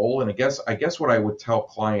control. And I guess what I would tell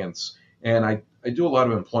clients and I do a lot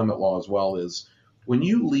of employment law as well, is when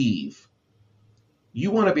you leave,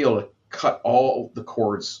 you want to be able to cut all the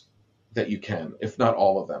cords that you can, if not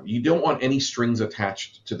all of them. You don't want any strings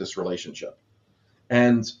attached to this relationship.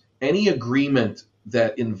 And any agreement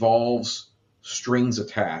that involves strings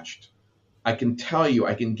attached, I can tell you,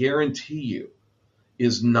 I can guarantee you,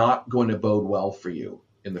 is not going to bode well for you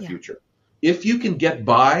in the future. If you can get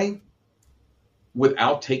by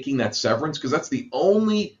without taking that severance, because that's the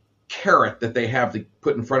only carrot that they have to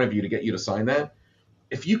put in front of you to get you to sign that.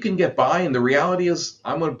 If you can get by, and the reality is,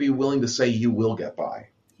 I'm going to be willing to say you will get by.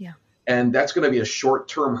 Yeah. And that's going to be a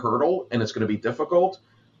short-term hurdle, and it's going to be difficult.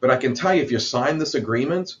 But I can tell you, if you sign this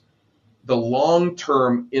agreement, the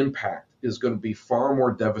long-term impact is going to be far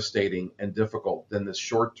more devastating and difficult than this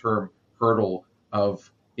short-term hurdle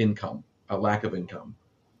of income, a lack of income.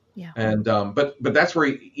 Yeah. And but that's where,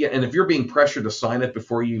 and if you're being pressured to sign it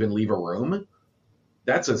before you even leave a room,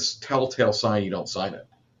 that's a telltale sign you don't sign it.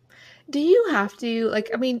 Do you have to,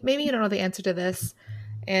 like, I mean, maybe you don't know the answer to this,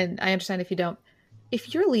 and I understand if you don't.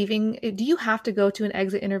 If you're leaving, do you have to go to an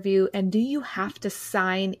exit interview, and do you have to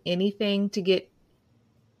sign anything do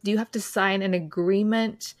you have to sign an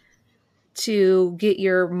agreement to get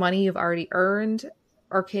your money you've already earned?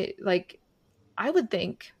 Or I would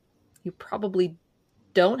think you probably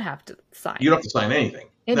don't have to sign. You don't have to sign anything.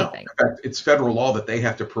 No, in fact, it's federal law that they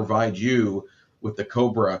have to provide you with the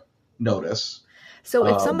COBRA notice. So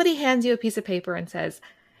if somebody hands you a piece of paper and says,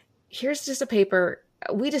 here's just a paper,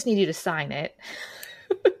 we just need you to sign it.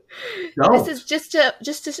 This is just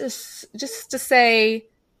to say,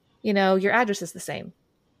 your address is the same.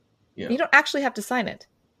 Yeah. You don't actually have to sign it.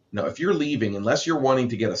 No, if you're leaving, unless you're wanting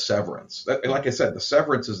to get a severance, like I said, the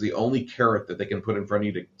severance is the only carrot that they can put in front of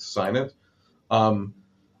you to sign it.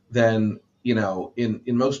 Then,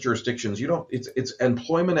 in most jurisdictions, it's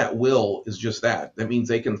employment at will is just that. That means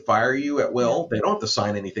they can fire you at will. They don't have to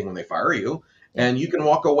sign anything when they fire you, and you can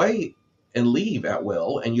walk away and leave at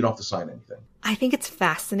will, and you don't have to sign anything. I think it's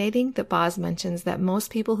fascinating that Boz mentions that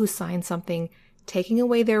most people who sign something taking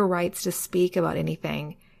away their rights to speak about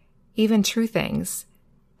anything, even true things,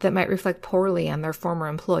 that might reflect poorly on their former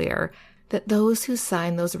employer, that those who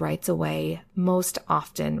sign those rights away most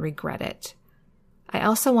often regret it. I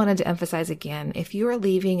also wanted to emphasize again, if you are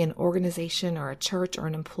leaving an organization or a church or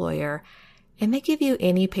an employer, and they give you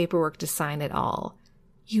any paperwork to sign at all,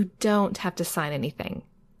 you don't have to sign anything.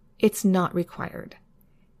 It's not required.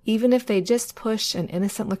 Even if they just push an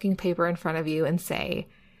innocent-looking paper in front of you and say,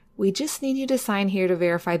 we just need you to sign here to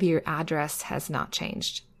verify that your address has not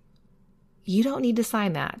changed. You don't need to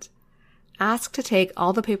sign that. Ask to take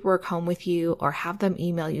all the paperwork home with you or have them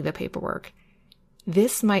email you the paperwork.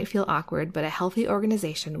 This might feel awkward, but a healthy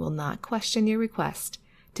organization will not question your request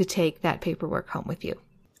to take that paperwork home with you.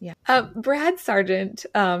 Yeah. Brad Sargent,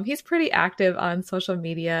 he's pretty active on social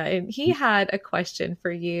media, and he had a question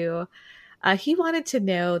for you. He wanted to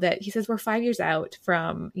know that, he says, we're 5 years out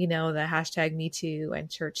from, the hashtag Me Too and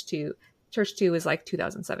Church Too. Church Too is like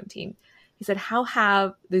 2017. He said, how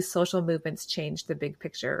have these social movements changed the big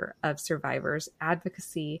picture of survivors'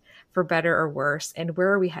 advocacy for better or worse? And where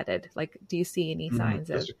are we headed? Like, do you see any signs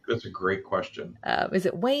of... That's a great question. Is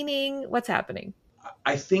it waning? What's happening?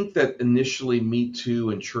 I think that initially Me Too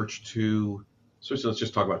and Church Too, so let's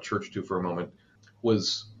just talk about Church Too for a moment,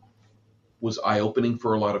 was eye-opening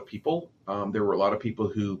for a lot of people. There were a lot of people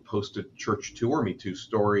who posted Church Too or Me Too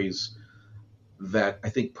stories that I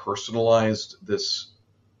think personalized this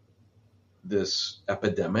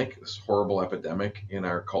epidemic, this horrible epidemic in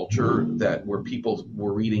our culture, that where people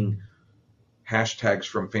were reading hashtags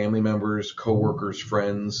from family members, coworkers,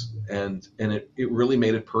 friends, and it really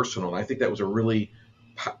made it personal. And I think that was a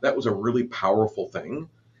really powerful thing.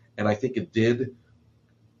 And I think it did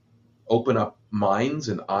open up minds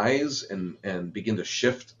and eyes and begin to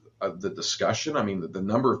shift the discussion. I mean, the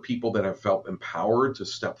number of people that have felt empowered to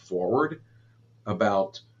step forward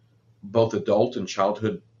about both adult and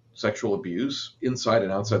childhood sexual abuse inside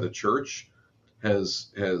and outside the church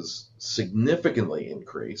has significantly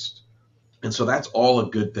increased. And so that's all a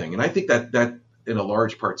good thing. And I think that in a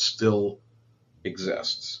large part still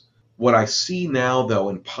exists. What I see now, though,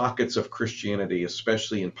 in pockets of Christianity,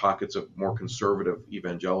 especially in pockets of more conservative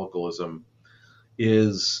evangelicalism,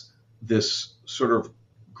 is this sort of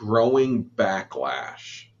growing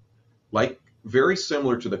backlash, like very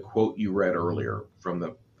similar to the quote you read earlier from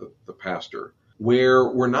the pastor, where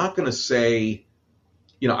we're not going to say,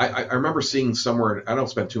 I remember seeing somewhere, I don't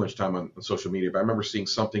spend too much time on social media, but I remember seeing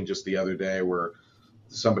something just the other day where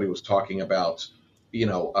somebody was talking about,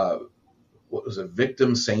 what was it,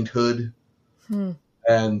 victim sainthood. And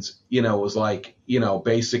And, it was like,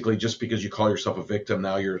 basically just because you call yourself a victim,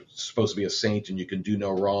 now you're supposed to be a saint and you can do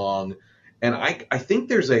no wrong. And I think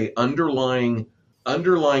there's a underlying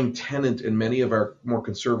tenet in many of our more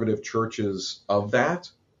conservative churches of that.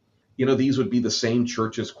 These would be the same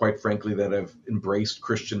churches, quite frankly, that have embraced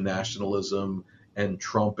Christian nationalism and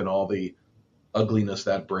Trump and all the ugliness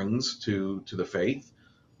that brings to the faith.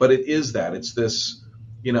 But it is that. It's this,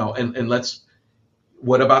 and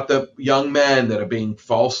what about the young men that are being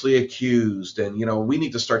falsely accused? And, we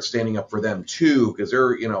need to start standing up for them too, because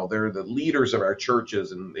they're the leaders of our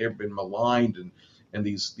churches and they've been maligned, and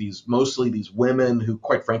these mostly these women who,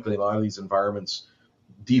 quite frankly, a lot of these environments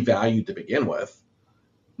devalued to begin with,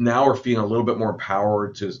 now are feeling a little bit more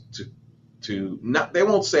empowered to not, they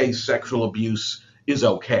won't say sexual abuse is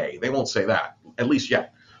okay. They won't say that, at least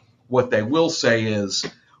yet. What they will say is,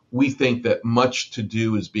 we think that much to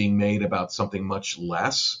do is being made about something much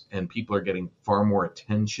less, and people are getting far more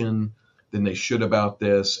attention than they should about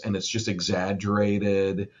this, and it's just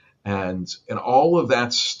exaggerated and all of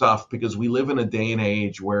that stuff, because we live in a day and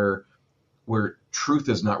age where truth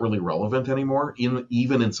is not really relevant anymore,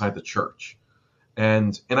 even inside the church.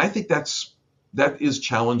 And I think that is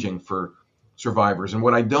challenging for survivors. And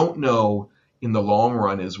what I don't know in the long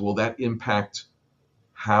run is, will that impact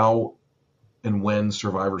how and when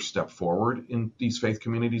survivors step forward in these faith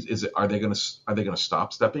communities? Are they going to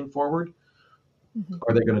stop stepping forward? Mm-hmm.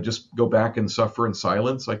 Are they going to just go back and suffer in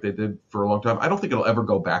silence like they did for a long time? I don't think it'll ever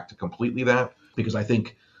go back to completely that, because I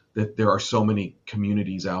think that there are so many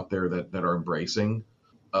communities out there that are embracing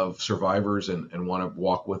of survivors and want to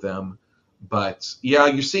walk with them. But yeah,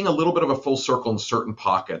 you're seeing a little bit of a full circle in certain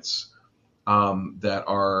pockets that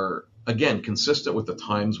are, again, consistent with the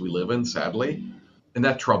times we live in, sadly. And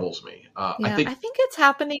that troubles me. I think it's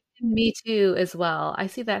happening in Me Too as well. I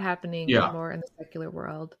see that happening more in the secular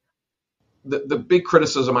world. The big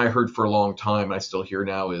criticism I heard for a long time, and I still hear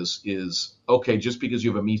now, is okay, just because you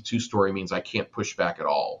have a Me Too story means I can't push back at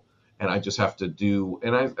all, and I just have to do.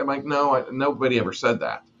 And I'm like, no, nobody ever said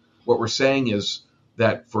that. What we're saying is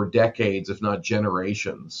that for decades, if not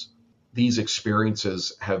generations, these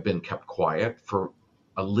experiences have been kept quiet for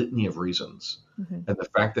a litany of reasons. Mm-hmm. And the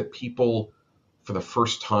fact that people, for the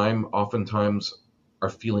first time, oftentimes are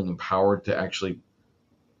feeling empowered to actually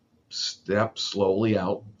step slowly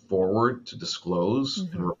out forward to disclose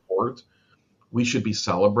mm-hmm. and report, we should be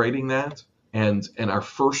celebrating that. And our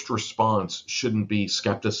first response shouldn't be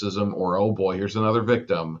skepticism or, oh boy, here's another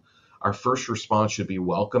victim. Our first response should be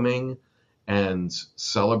welcoming and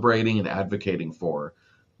celebrating and advocating for.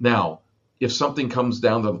 Now, if something comes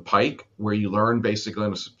down the pike where you learn basically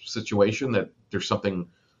in a situation that there's something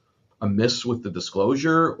amiss with the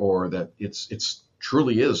disclosure, or that it's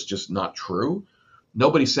truly is just not true,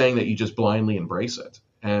 nobody's saying that you just blindly embrace it.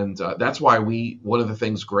 And that's why one of the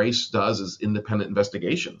things Grace does is independent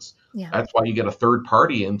investigations. Yeah. That's why you get a third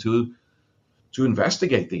party in to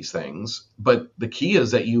investigate these things. But the key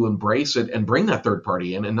is that you embrace it and bring that third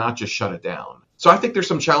party in and not just shut it down. So I think there's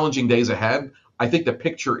some challenging days ahead. I think the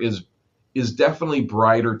picture is definitely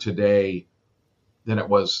brighter today than it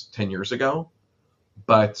was 10 years ago.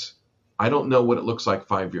 But I don't know what it looks like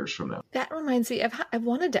 5 years from now. That reminds me, I've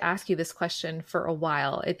wanted to ask you this question for a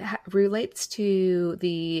while. It relates to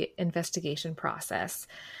the investigation process.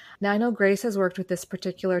 Now, I know Grace has worked with this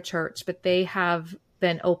particular church, but they have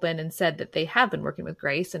been open and said that they have been working with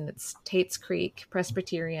Grace, and it's Tate's Creek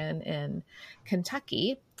Presbyterian in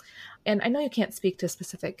Kentucky. And I know you can't speak to a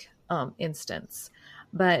specific instance,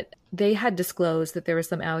 but they had disclosed that there were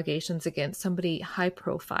some allegations against somebody high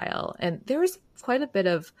profile. And there was quite a bit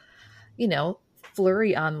of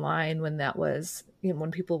flurry online when that was,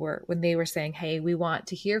 when they were saying, hey, we want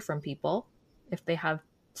to hear from people if they have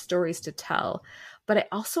stories to tell. But I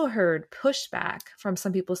also heard pushback from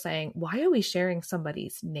some people saying, why are we sharing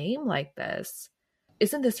somebody's name like this?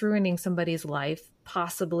 Isn't this ruining somebody's life?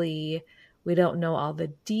 Possibly. We don't know all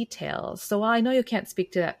the details. So while I know you can't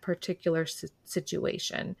speak to that particular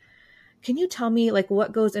situation, can you tell me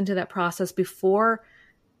what goes into that process before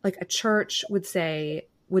a church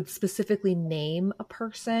would specifically name a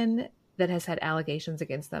person that has had allegations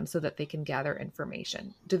against them so that they can gather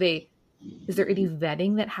information? Is there any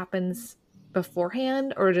vetting that happens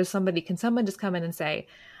beforehand, or can someone just come in and say,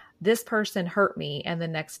 this person hurt me, and the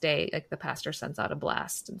next day, the pastor sends out a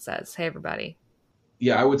blast and says, hey, everybody?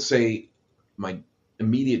 Yeah, I would say my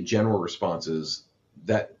immediate general response is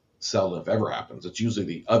that seldom, if ever, happens. It's usually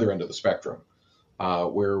the other end of the spectrum,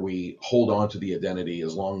 where we hold on to the identity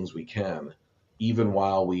as long as we can, even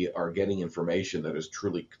while we are getting information that is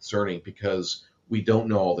truly concerning, because we don't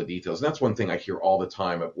know all the details. And that's one thing I hear all the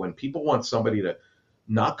time. When people want somebody to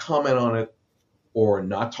not comment on it or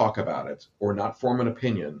not talk about it or not form an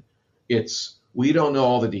opinion. It's, we don't know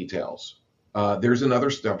all the details. There's another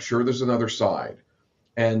step. I'm sure there's another side.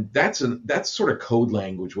 And that's sort of code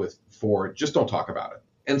language for just don't talk about it.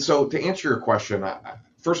 And so to answer your question,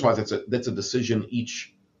 first of all, that's a decision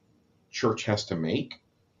each church has to make.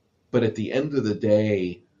 But at the end of the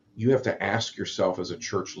day, you have to ask yourself as a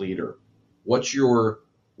church leader, what's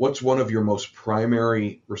one of your most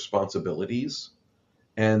primary responsibilities,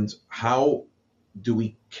 and how do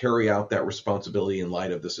we carry out that responsibility in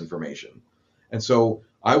light of this information? And so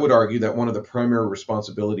I would argue that one of the primary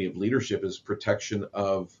responsibility of leadership is protection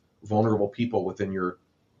of vulnerable people within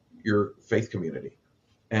your faith community.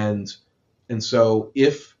 And so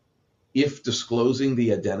if disclosing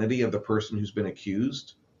the identity of the person who's been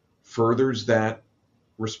accused furthers that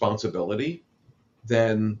responsibility,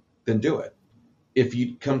 then do it. If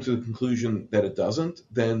you come to the conclusion that it doesn't,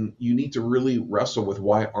 then you need to really wrestle with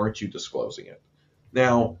why aren't you disclosing it?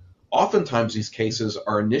 Now, oftentimes these cases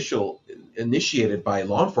are initiated by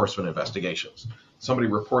law enforcement investigations. Somebody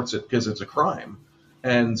reports it because it's a crime,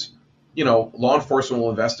 and law enforcement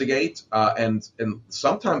will investigate. And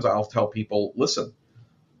sometimes I'll tell people, listen,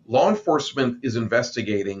 law enforcement is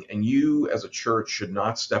investigating, and you as a church should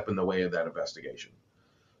not step in the way of that investigation.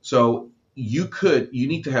 So you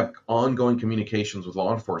need to have ongoing communications with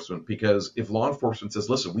law enforcement, because if law enforcement says,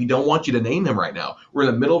 listen, we don't want you to name him right now, we're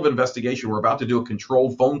in the middle of an investigation, we're about to do a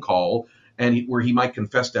controlled phone call where he might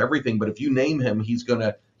confess to everything, but if you name him, he's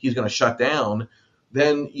gonna shut down,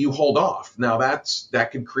 then you hold off. Now that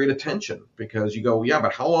could create a tension, because you go, yeah,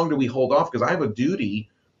 but how long do we hold off? Because I have a duty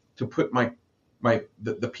to put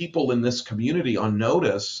the people in this community on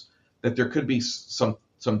notice that there could be some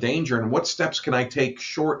danger, and what steps can I take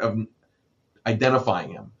short of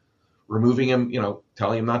identifying him, removing him,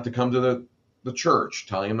 telling him not to come to the church,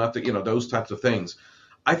 telling him not to, those types of things.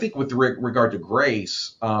 I think with regard to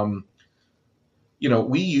grace, the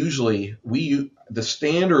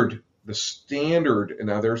standard, and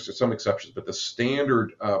now there's some exceptions, but the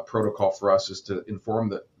standard protocol for us is to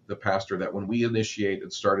inform the pastor that when we initiate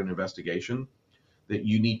and start an investigation, that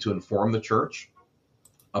you need to inform the church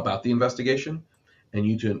about the investigation, and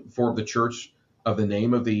you need to inform the church of the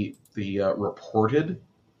name of the reported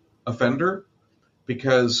offender,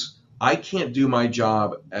 because I can't do my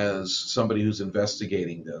job as somebody who's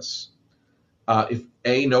investigating this if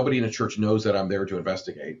A, nobody in the church knows that I'm there to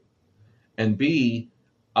investigate, and B,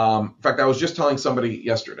 in fact, I was just telling somebody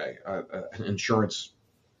yesterday, an insurance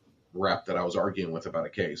rep that I was arguing with about a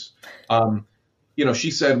case,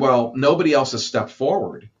 she said, well, nobody else has stepped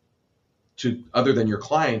forward other than your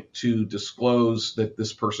client to disclose that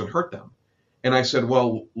this person hurt them. And I said,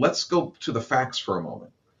 well, let's go to the facts for a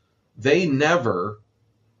moment. They never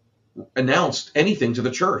announced anything to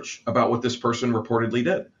the church about what this person reportedly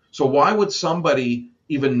did. So why would somebody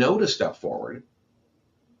even know to step forward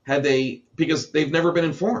because they've never been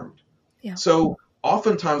informed? Yeah. So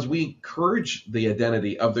oftentimes we encourage the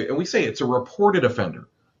identity and we say it's a reported offender.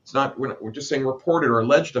 It's not, we're just saying reported or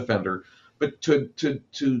alleged offender, but to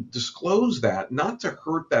disclose that, not to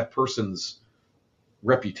hurt that person's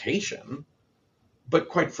reputation, but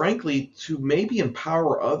quite frankly, to maybe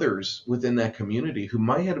empower others within that community who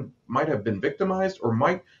might have been victimized or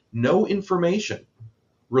might know information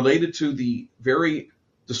related to the very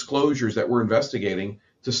disclosures that we're investigating,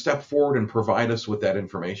 to step forward and provide us with that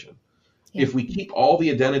information. Yeah. If we keep all the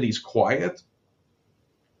identities quiet,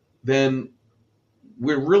 then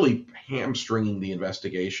we're really hamstringing the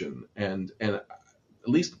investigation. And at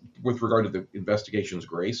least with regard to the investigations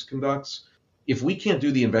Grace conducts, if we can't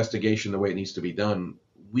do the investigation the way it needs to be done,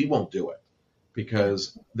 we won't do it,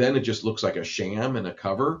 because then it just looks like a sham and a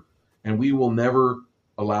cover, and we will never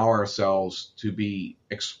allow ourselves to be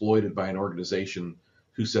exploited by an organization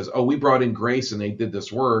who says, oh, we brought in Grace and they did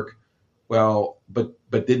this work, well, but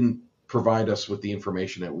didn't provide us with the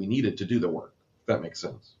information that we needed to do the work. If that makes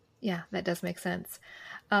sense. Yeah, that does make sense.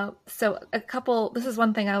 So this is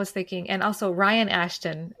one thing I was thinking, and also Ryan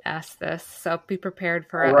Ashton asked this, so be prepared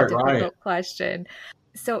for a difficult question.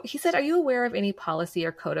 So he said, are you aware of any policy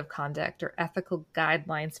or code of conduct or ethical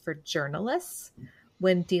guidelines for journalists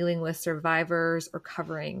when dealing with survivors or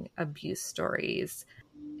covering abuse stories?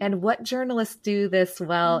 And what journalists do this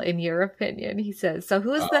well, in your opinion? He says. So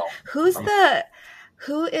who is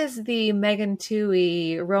the Megan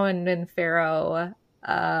Twohey, Rowan Farrow,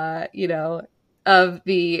 of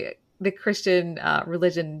the Christian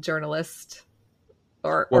religion journalist?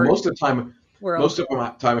 Most of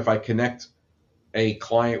the time, if I connect a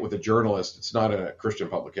client with a journalist, it's not a Christian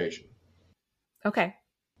publication. Okay.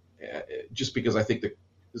 Just because I think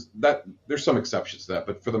that there's some exceptions to that,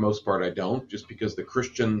 but for the most part, I don't. Just because the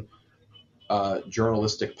Christian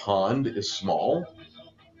journalistic pond is small,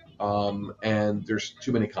 and there's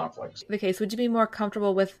too many conflicts. The case, would you be more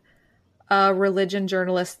comfortable with a religion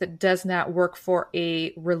journalist that does not work for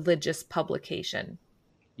a religious publication?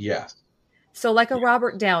 Yes. So like a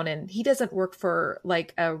Robert Downen, he doesn't work for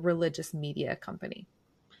like a religious media company.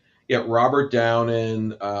 Yeah, Robert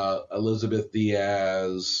Downen, Elizabeth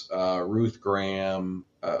Diaz, Ruth Graham,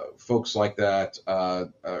 folks like that.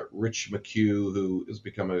 Rich McHugh, who has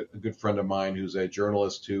become a good friend of mine, who's a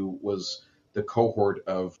journalist who was the cohort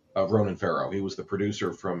of Ronan Farrow. He was the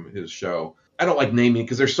producer from his show. I don't like naming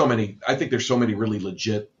because there's so many. I think there's so many really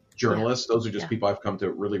legit journalists. Those are just people I've come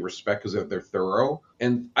to really respect because they're thorough.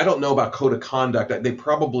 And I don't know about code of conduct. They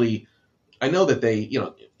probably, I know that they,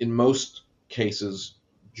 in most cases,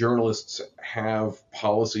 journalists have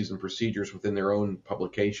policies and procedures within their own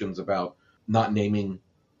publications about not naming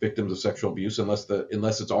victims of sexual abuse unless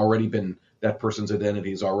it's already been, that person's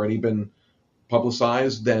identity has already been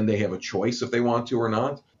publicized. Then they have a choice if they want to or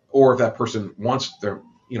not, or if that person wants their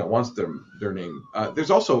name. There's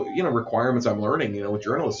also requirements I'm learning with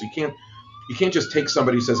journalists. You can't just take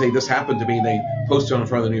somebody who says, hey, this happened to me, and they post it in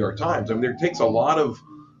front of the New York Times. I mean, there takes a lot of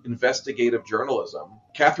investigative journalism.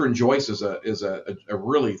 Catherine Joyce is a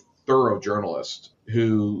really thorough journalist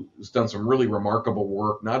who's done some really remarkable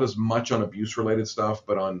work, not as much on abuse related stuff,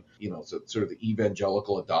 but on, sort of the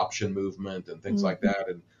evangelical adoption movement and things like that,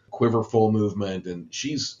 and Quiverful movement. And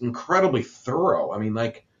she's incredibly thorough. I mean,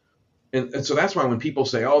 and so that's why when people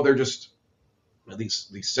say, oh, they're just these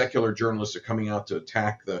secular journalists are coming out to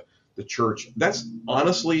attack the church, that's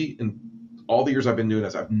honestly, in all the years I've been doing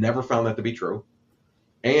this, I've never found that to be true.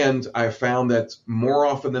 And I've found that more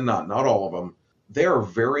often than not all of them, they are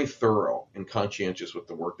very thorough and conscientious with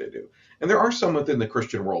the work they do. And there are some within the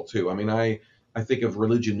Christian world too. I mean, I think of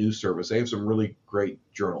Religion News Service. They have some really great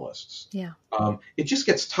journalists. Yeah. It just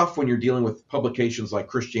gets tough when you're dealing with publications like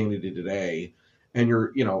Christianity Today, and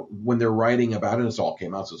when they're writing about, and this all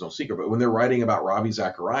came out, so it's no secret, but when they're writing about Ravi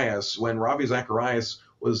Zacharias, when Ravi Zacharias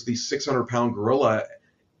was the 600-pound gorilla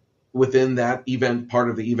within that part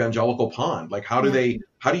of the evangelical pond, like how do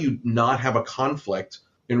you not have a conflict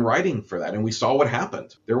in writing for that? And we saw what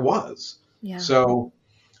happened. There was. Yeah. So,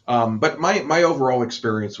 but my overall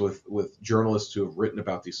experience with journalists who have written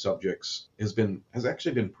about these subjects has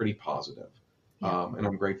actually been pretty positive. Yeah. And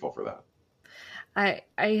I'm grateful for that. I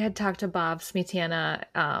had talked to Bob Smetana,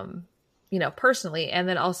 personally, and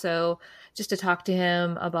then also just to talk to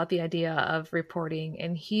him about the idea of reporting.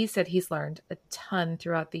 And he said he's learned a ton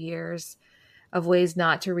throughout the years of ways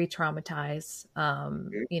not to re-traumatize.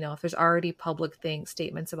 If there's already public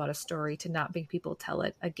statements about a story, to not make people tell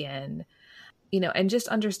it again, and just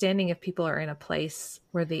understanding if people are in a place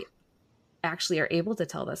where they actually are able to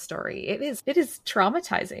tell this story. It is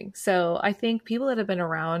traumatizing. So I think people that have been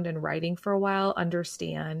around and writing for a while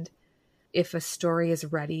understand if a story is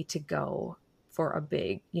ready to go for a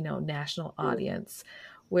big, national audience,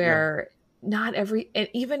 where not every, and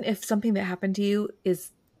even if something that happened to you is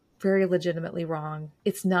very legitimately wrong,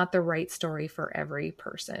 it's not the right story for every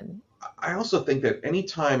person. I also think that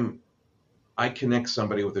anytime I connect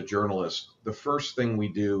somebody with a journalist, the first thing we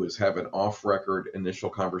do is have an off-record initial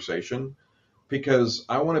conversation, because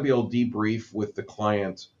I want to be able to debrief with the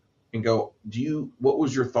client and go, what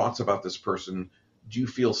was your thoughts about this person? Do you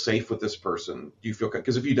feel safe with this person? Do you feel,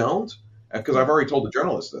 because if you don't, because I've already told the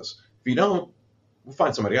journalist this, if you don't, we'll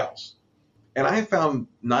find somebody else. And I have found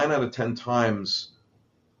 9 out of 10 times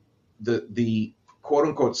the quote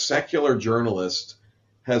unquote secular journalist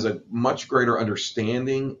has a much greater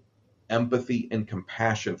understanding, empathy, and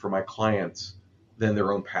compassion for my clients than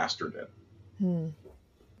their own pastor did.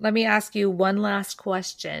 Let me ask you one last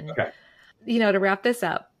question. Okay. To wrap this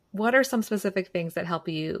up, what are some specific things that help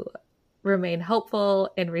you remain hopeful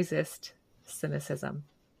and resist cynicism?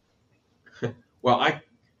 Well,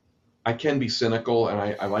 I can be cynical,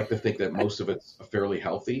 and I like to think that most of it's a fairly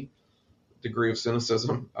healthy degree of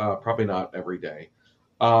cynicism. Probably not every day.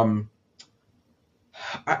 I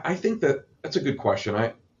think that's a good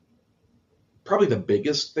question. Probably the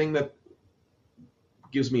biggest thing that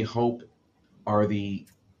gives me hope are the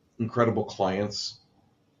incredible clients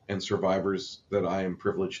and survivors that I am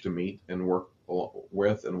privileged to meet and work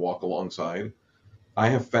with and walk alongside. I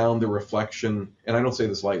have found the reflection, and I don't say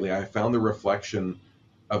this lightly, I have found the reflection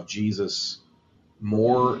of Jesus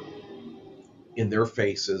more in their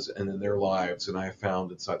faces and in their lives than I have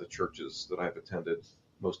found inside the churches that I've attended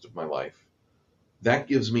most of my life. That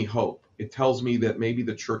gives me hope. It tells me that maybe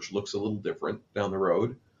the church looks a little different down the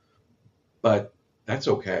road, but that's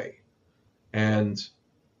okay. And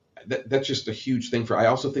that's just a huge thing I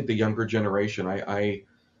also think the younger generation,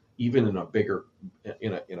 even in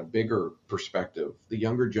a bigger perspective, the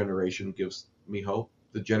younger generation gives me hope.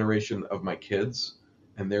 The generation of my kids,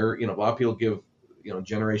 and they're, a lot of people give,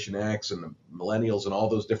 Generation X and the millennials and all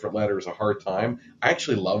those different letters a hard time. I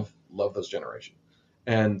actually love those generation,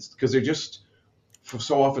 and because they're just,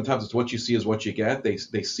 so oftentimes it's what you see is what you get. They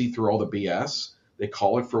see through all the BS. They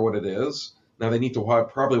call it for what it is. Now they need to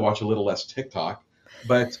probably watch a little less TikTok,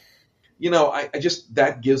 but I just,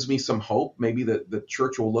 that gives me some hope. Maybe the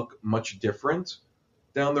church will look much different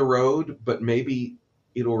down the road, but maybe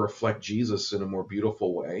it'll reflect Jesus in a more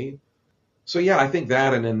beautiful way. So yeah, I think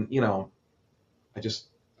that, and then,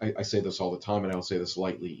 I say this all the time, and I don't say this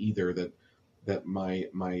lightly either, that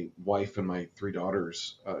my wife and my 3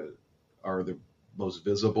 daughters are the most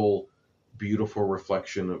visible, beautiful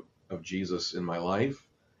reflection of Jesus in my life,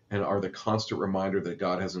 and are the constant reminder that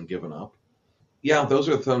God hasn't given up. Yeah, those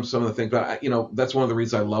are some of the things. But that's one of the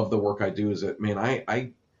reasons I love the work I do. Is that, man,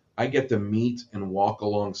 I get to meet and walk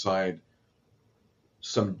alongside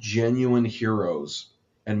some genuine heroes,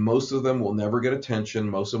 and most of them will never get attention.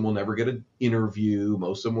 Most of them will never get an interview.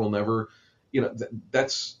 Most of them will never,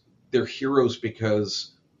 they're heroes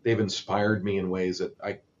because they've inspired me in ways that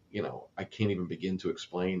I can't even begin to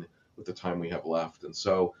explain with the time we have left. And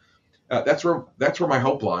so that's where my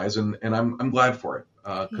hope lies, and I'm glad for it.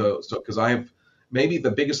 Because maybe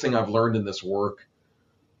the biggest thing I've learned in this work.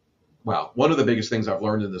 Well, one of the biggest things I've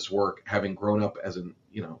learned in this work, having grown up as an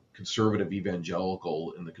conservative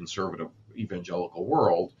evangelical in the conservative evangelical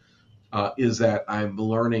world, is that I'm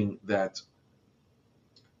learning that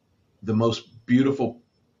the most beautiful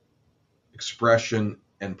expression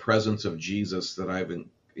and presence of Jesus that I've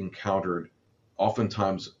encountered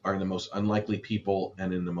oftentimes are in the most unlikely people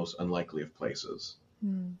and in the most unlikely of places.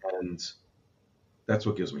 And that's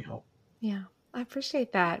what gives me hope. Yeah, I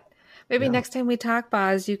appreciate that. Maybe next time we talk,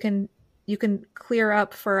 Boz, you can clear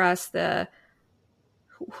up for us the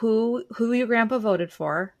who your grandpa voted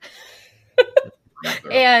for,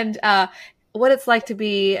 and what it's like to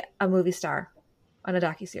be a movie star on a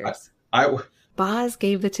docuseries. Boz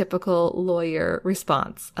gave the typical lawyer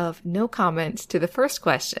response of no comment to the first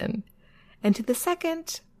question, and to the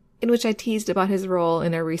second, in which I teased about his role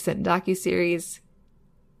in a recent docuseries,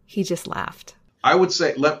 he just laughed. I would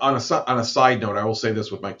say, on a side note, I will say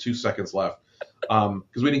this with my 2 seconds left, because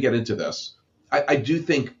we didn't get into this. I do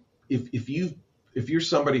think if you're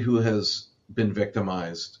somebody who has been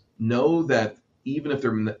victimized, know that even if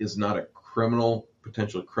there is not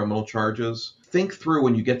potential criminal charges, think through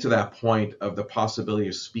when you get to that point of the possibility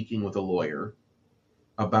of speaking with a lawyer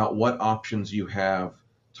about what options you have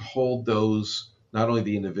to hold those, not only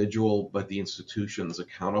the individual, but the institutions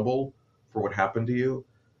accountable for what happened to you.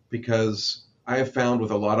 Because I have found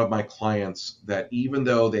with a lot of my clients that even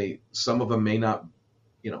though some of them may not,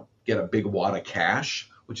 get a big wad of cash,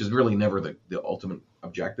 which is really never the ultimate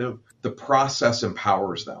objective, the process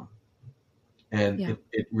empowers them, and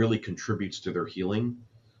it really contributes to their healing.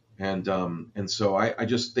 And so I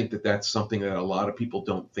just think that that's something that a lot of people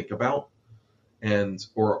don't think about,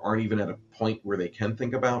 or aren't even at a point where they can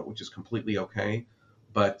think about, which is completely okay.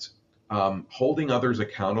 But holding others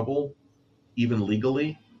accountable, even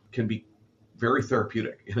legally, can be very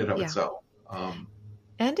therapeutic in and of itself.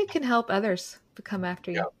 And it can help others to come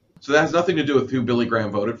after you. Yeah. So that has nothing to do with who Billy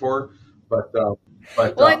Graham voted for, but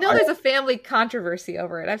well, I know there's a family controvery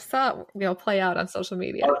over it. I've saw it, play out on social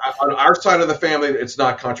media. On our side of the family, it's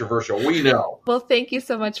not controversial. We know. Well, thank you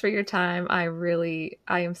so much for your time. I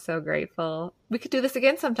am so grateful. We could do this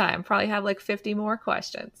again sometime. Probably have like 50 more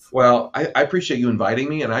questions. Well, I appreciate you inviting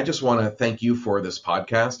me, and I just want to thank you for this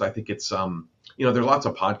podcast. I think it's there are lots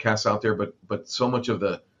of podcasts out there, but so much of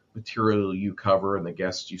the material you cover and the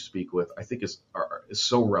guests you speak with, I think is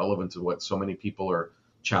so relevant to what so many people are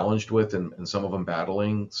challenged with, and some of them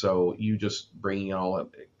battling. So you just bringing it all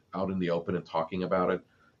out in the open and talking about it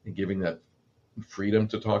and giving that freedom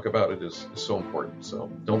to talk about it is so important.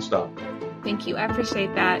 So don't stop. Thank you. I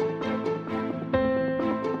appreciate that.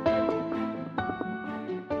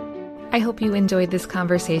 I hope you enjoyed this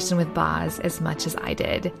conversation with Boz as much as I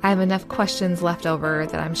did. I have enough questions left over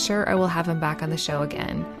that I'm sure I will have him back on the show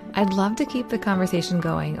again. I'd love to keep the conversation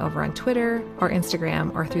going over on Twitter or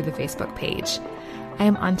Instagram or through the Facebook page. I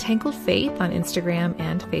am Untangled Faith on Instagram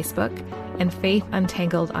and Facebook, and Faith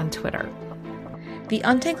Untangled on Twitter. The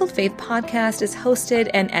Untangled Faith podcast is hosted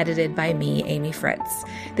and edited by me, Amy Fritz.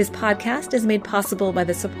 This podcast is made possible by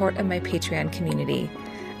the support of my Patreon community.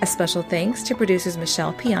 A special thanks to producers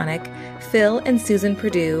Michelle Pionic, Phil and Susan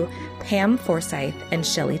Perdue, Pam Forsyth, and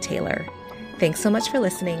Shelley Taylor. Thanks so much for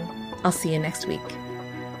listening. I'll see you next week.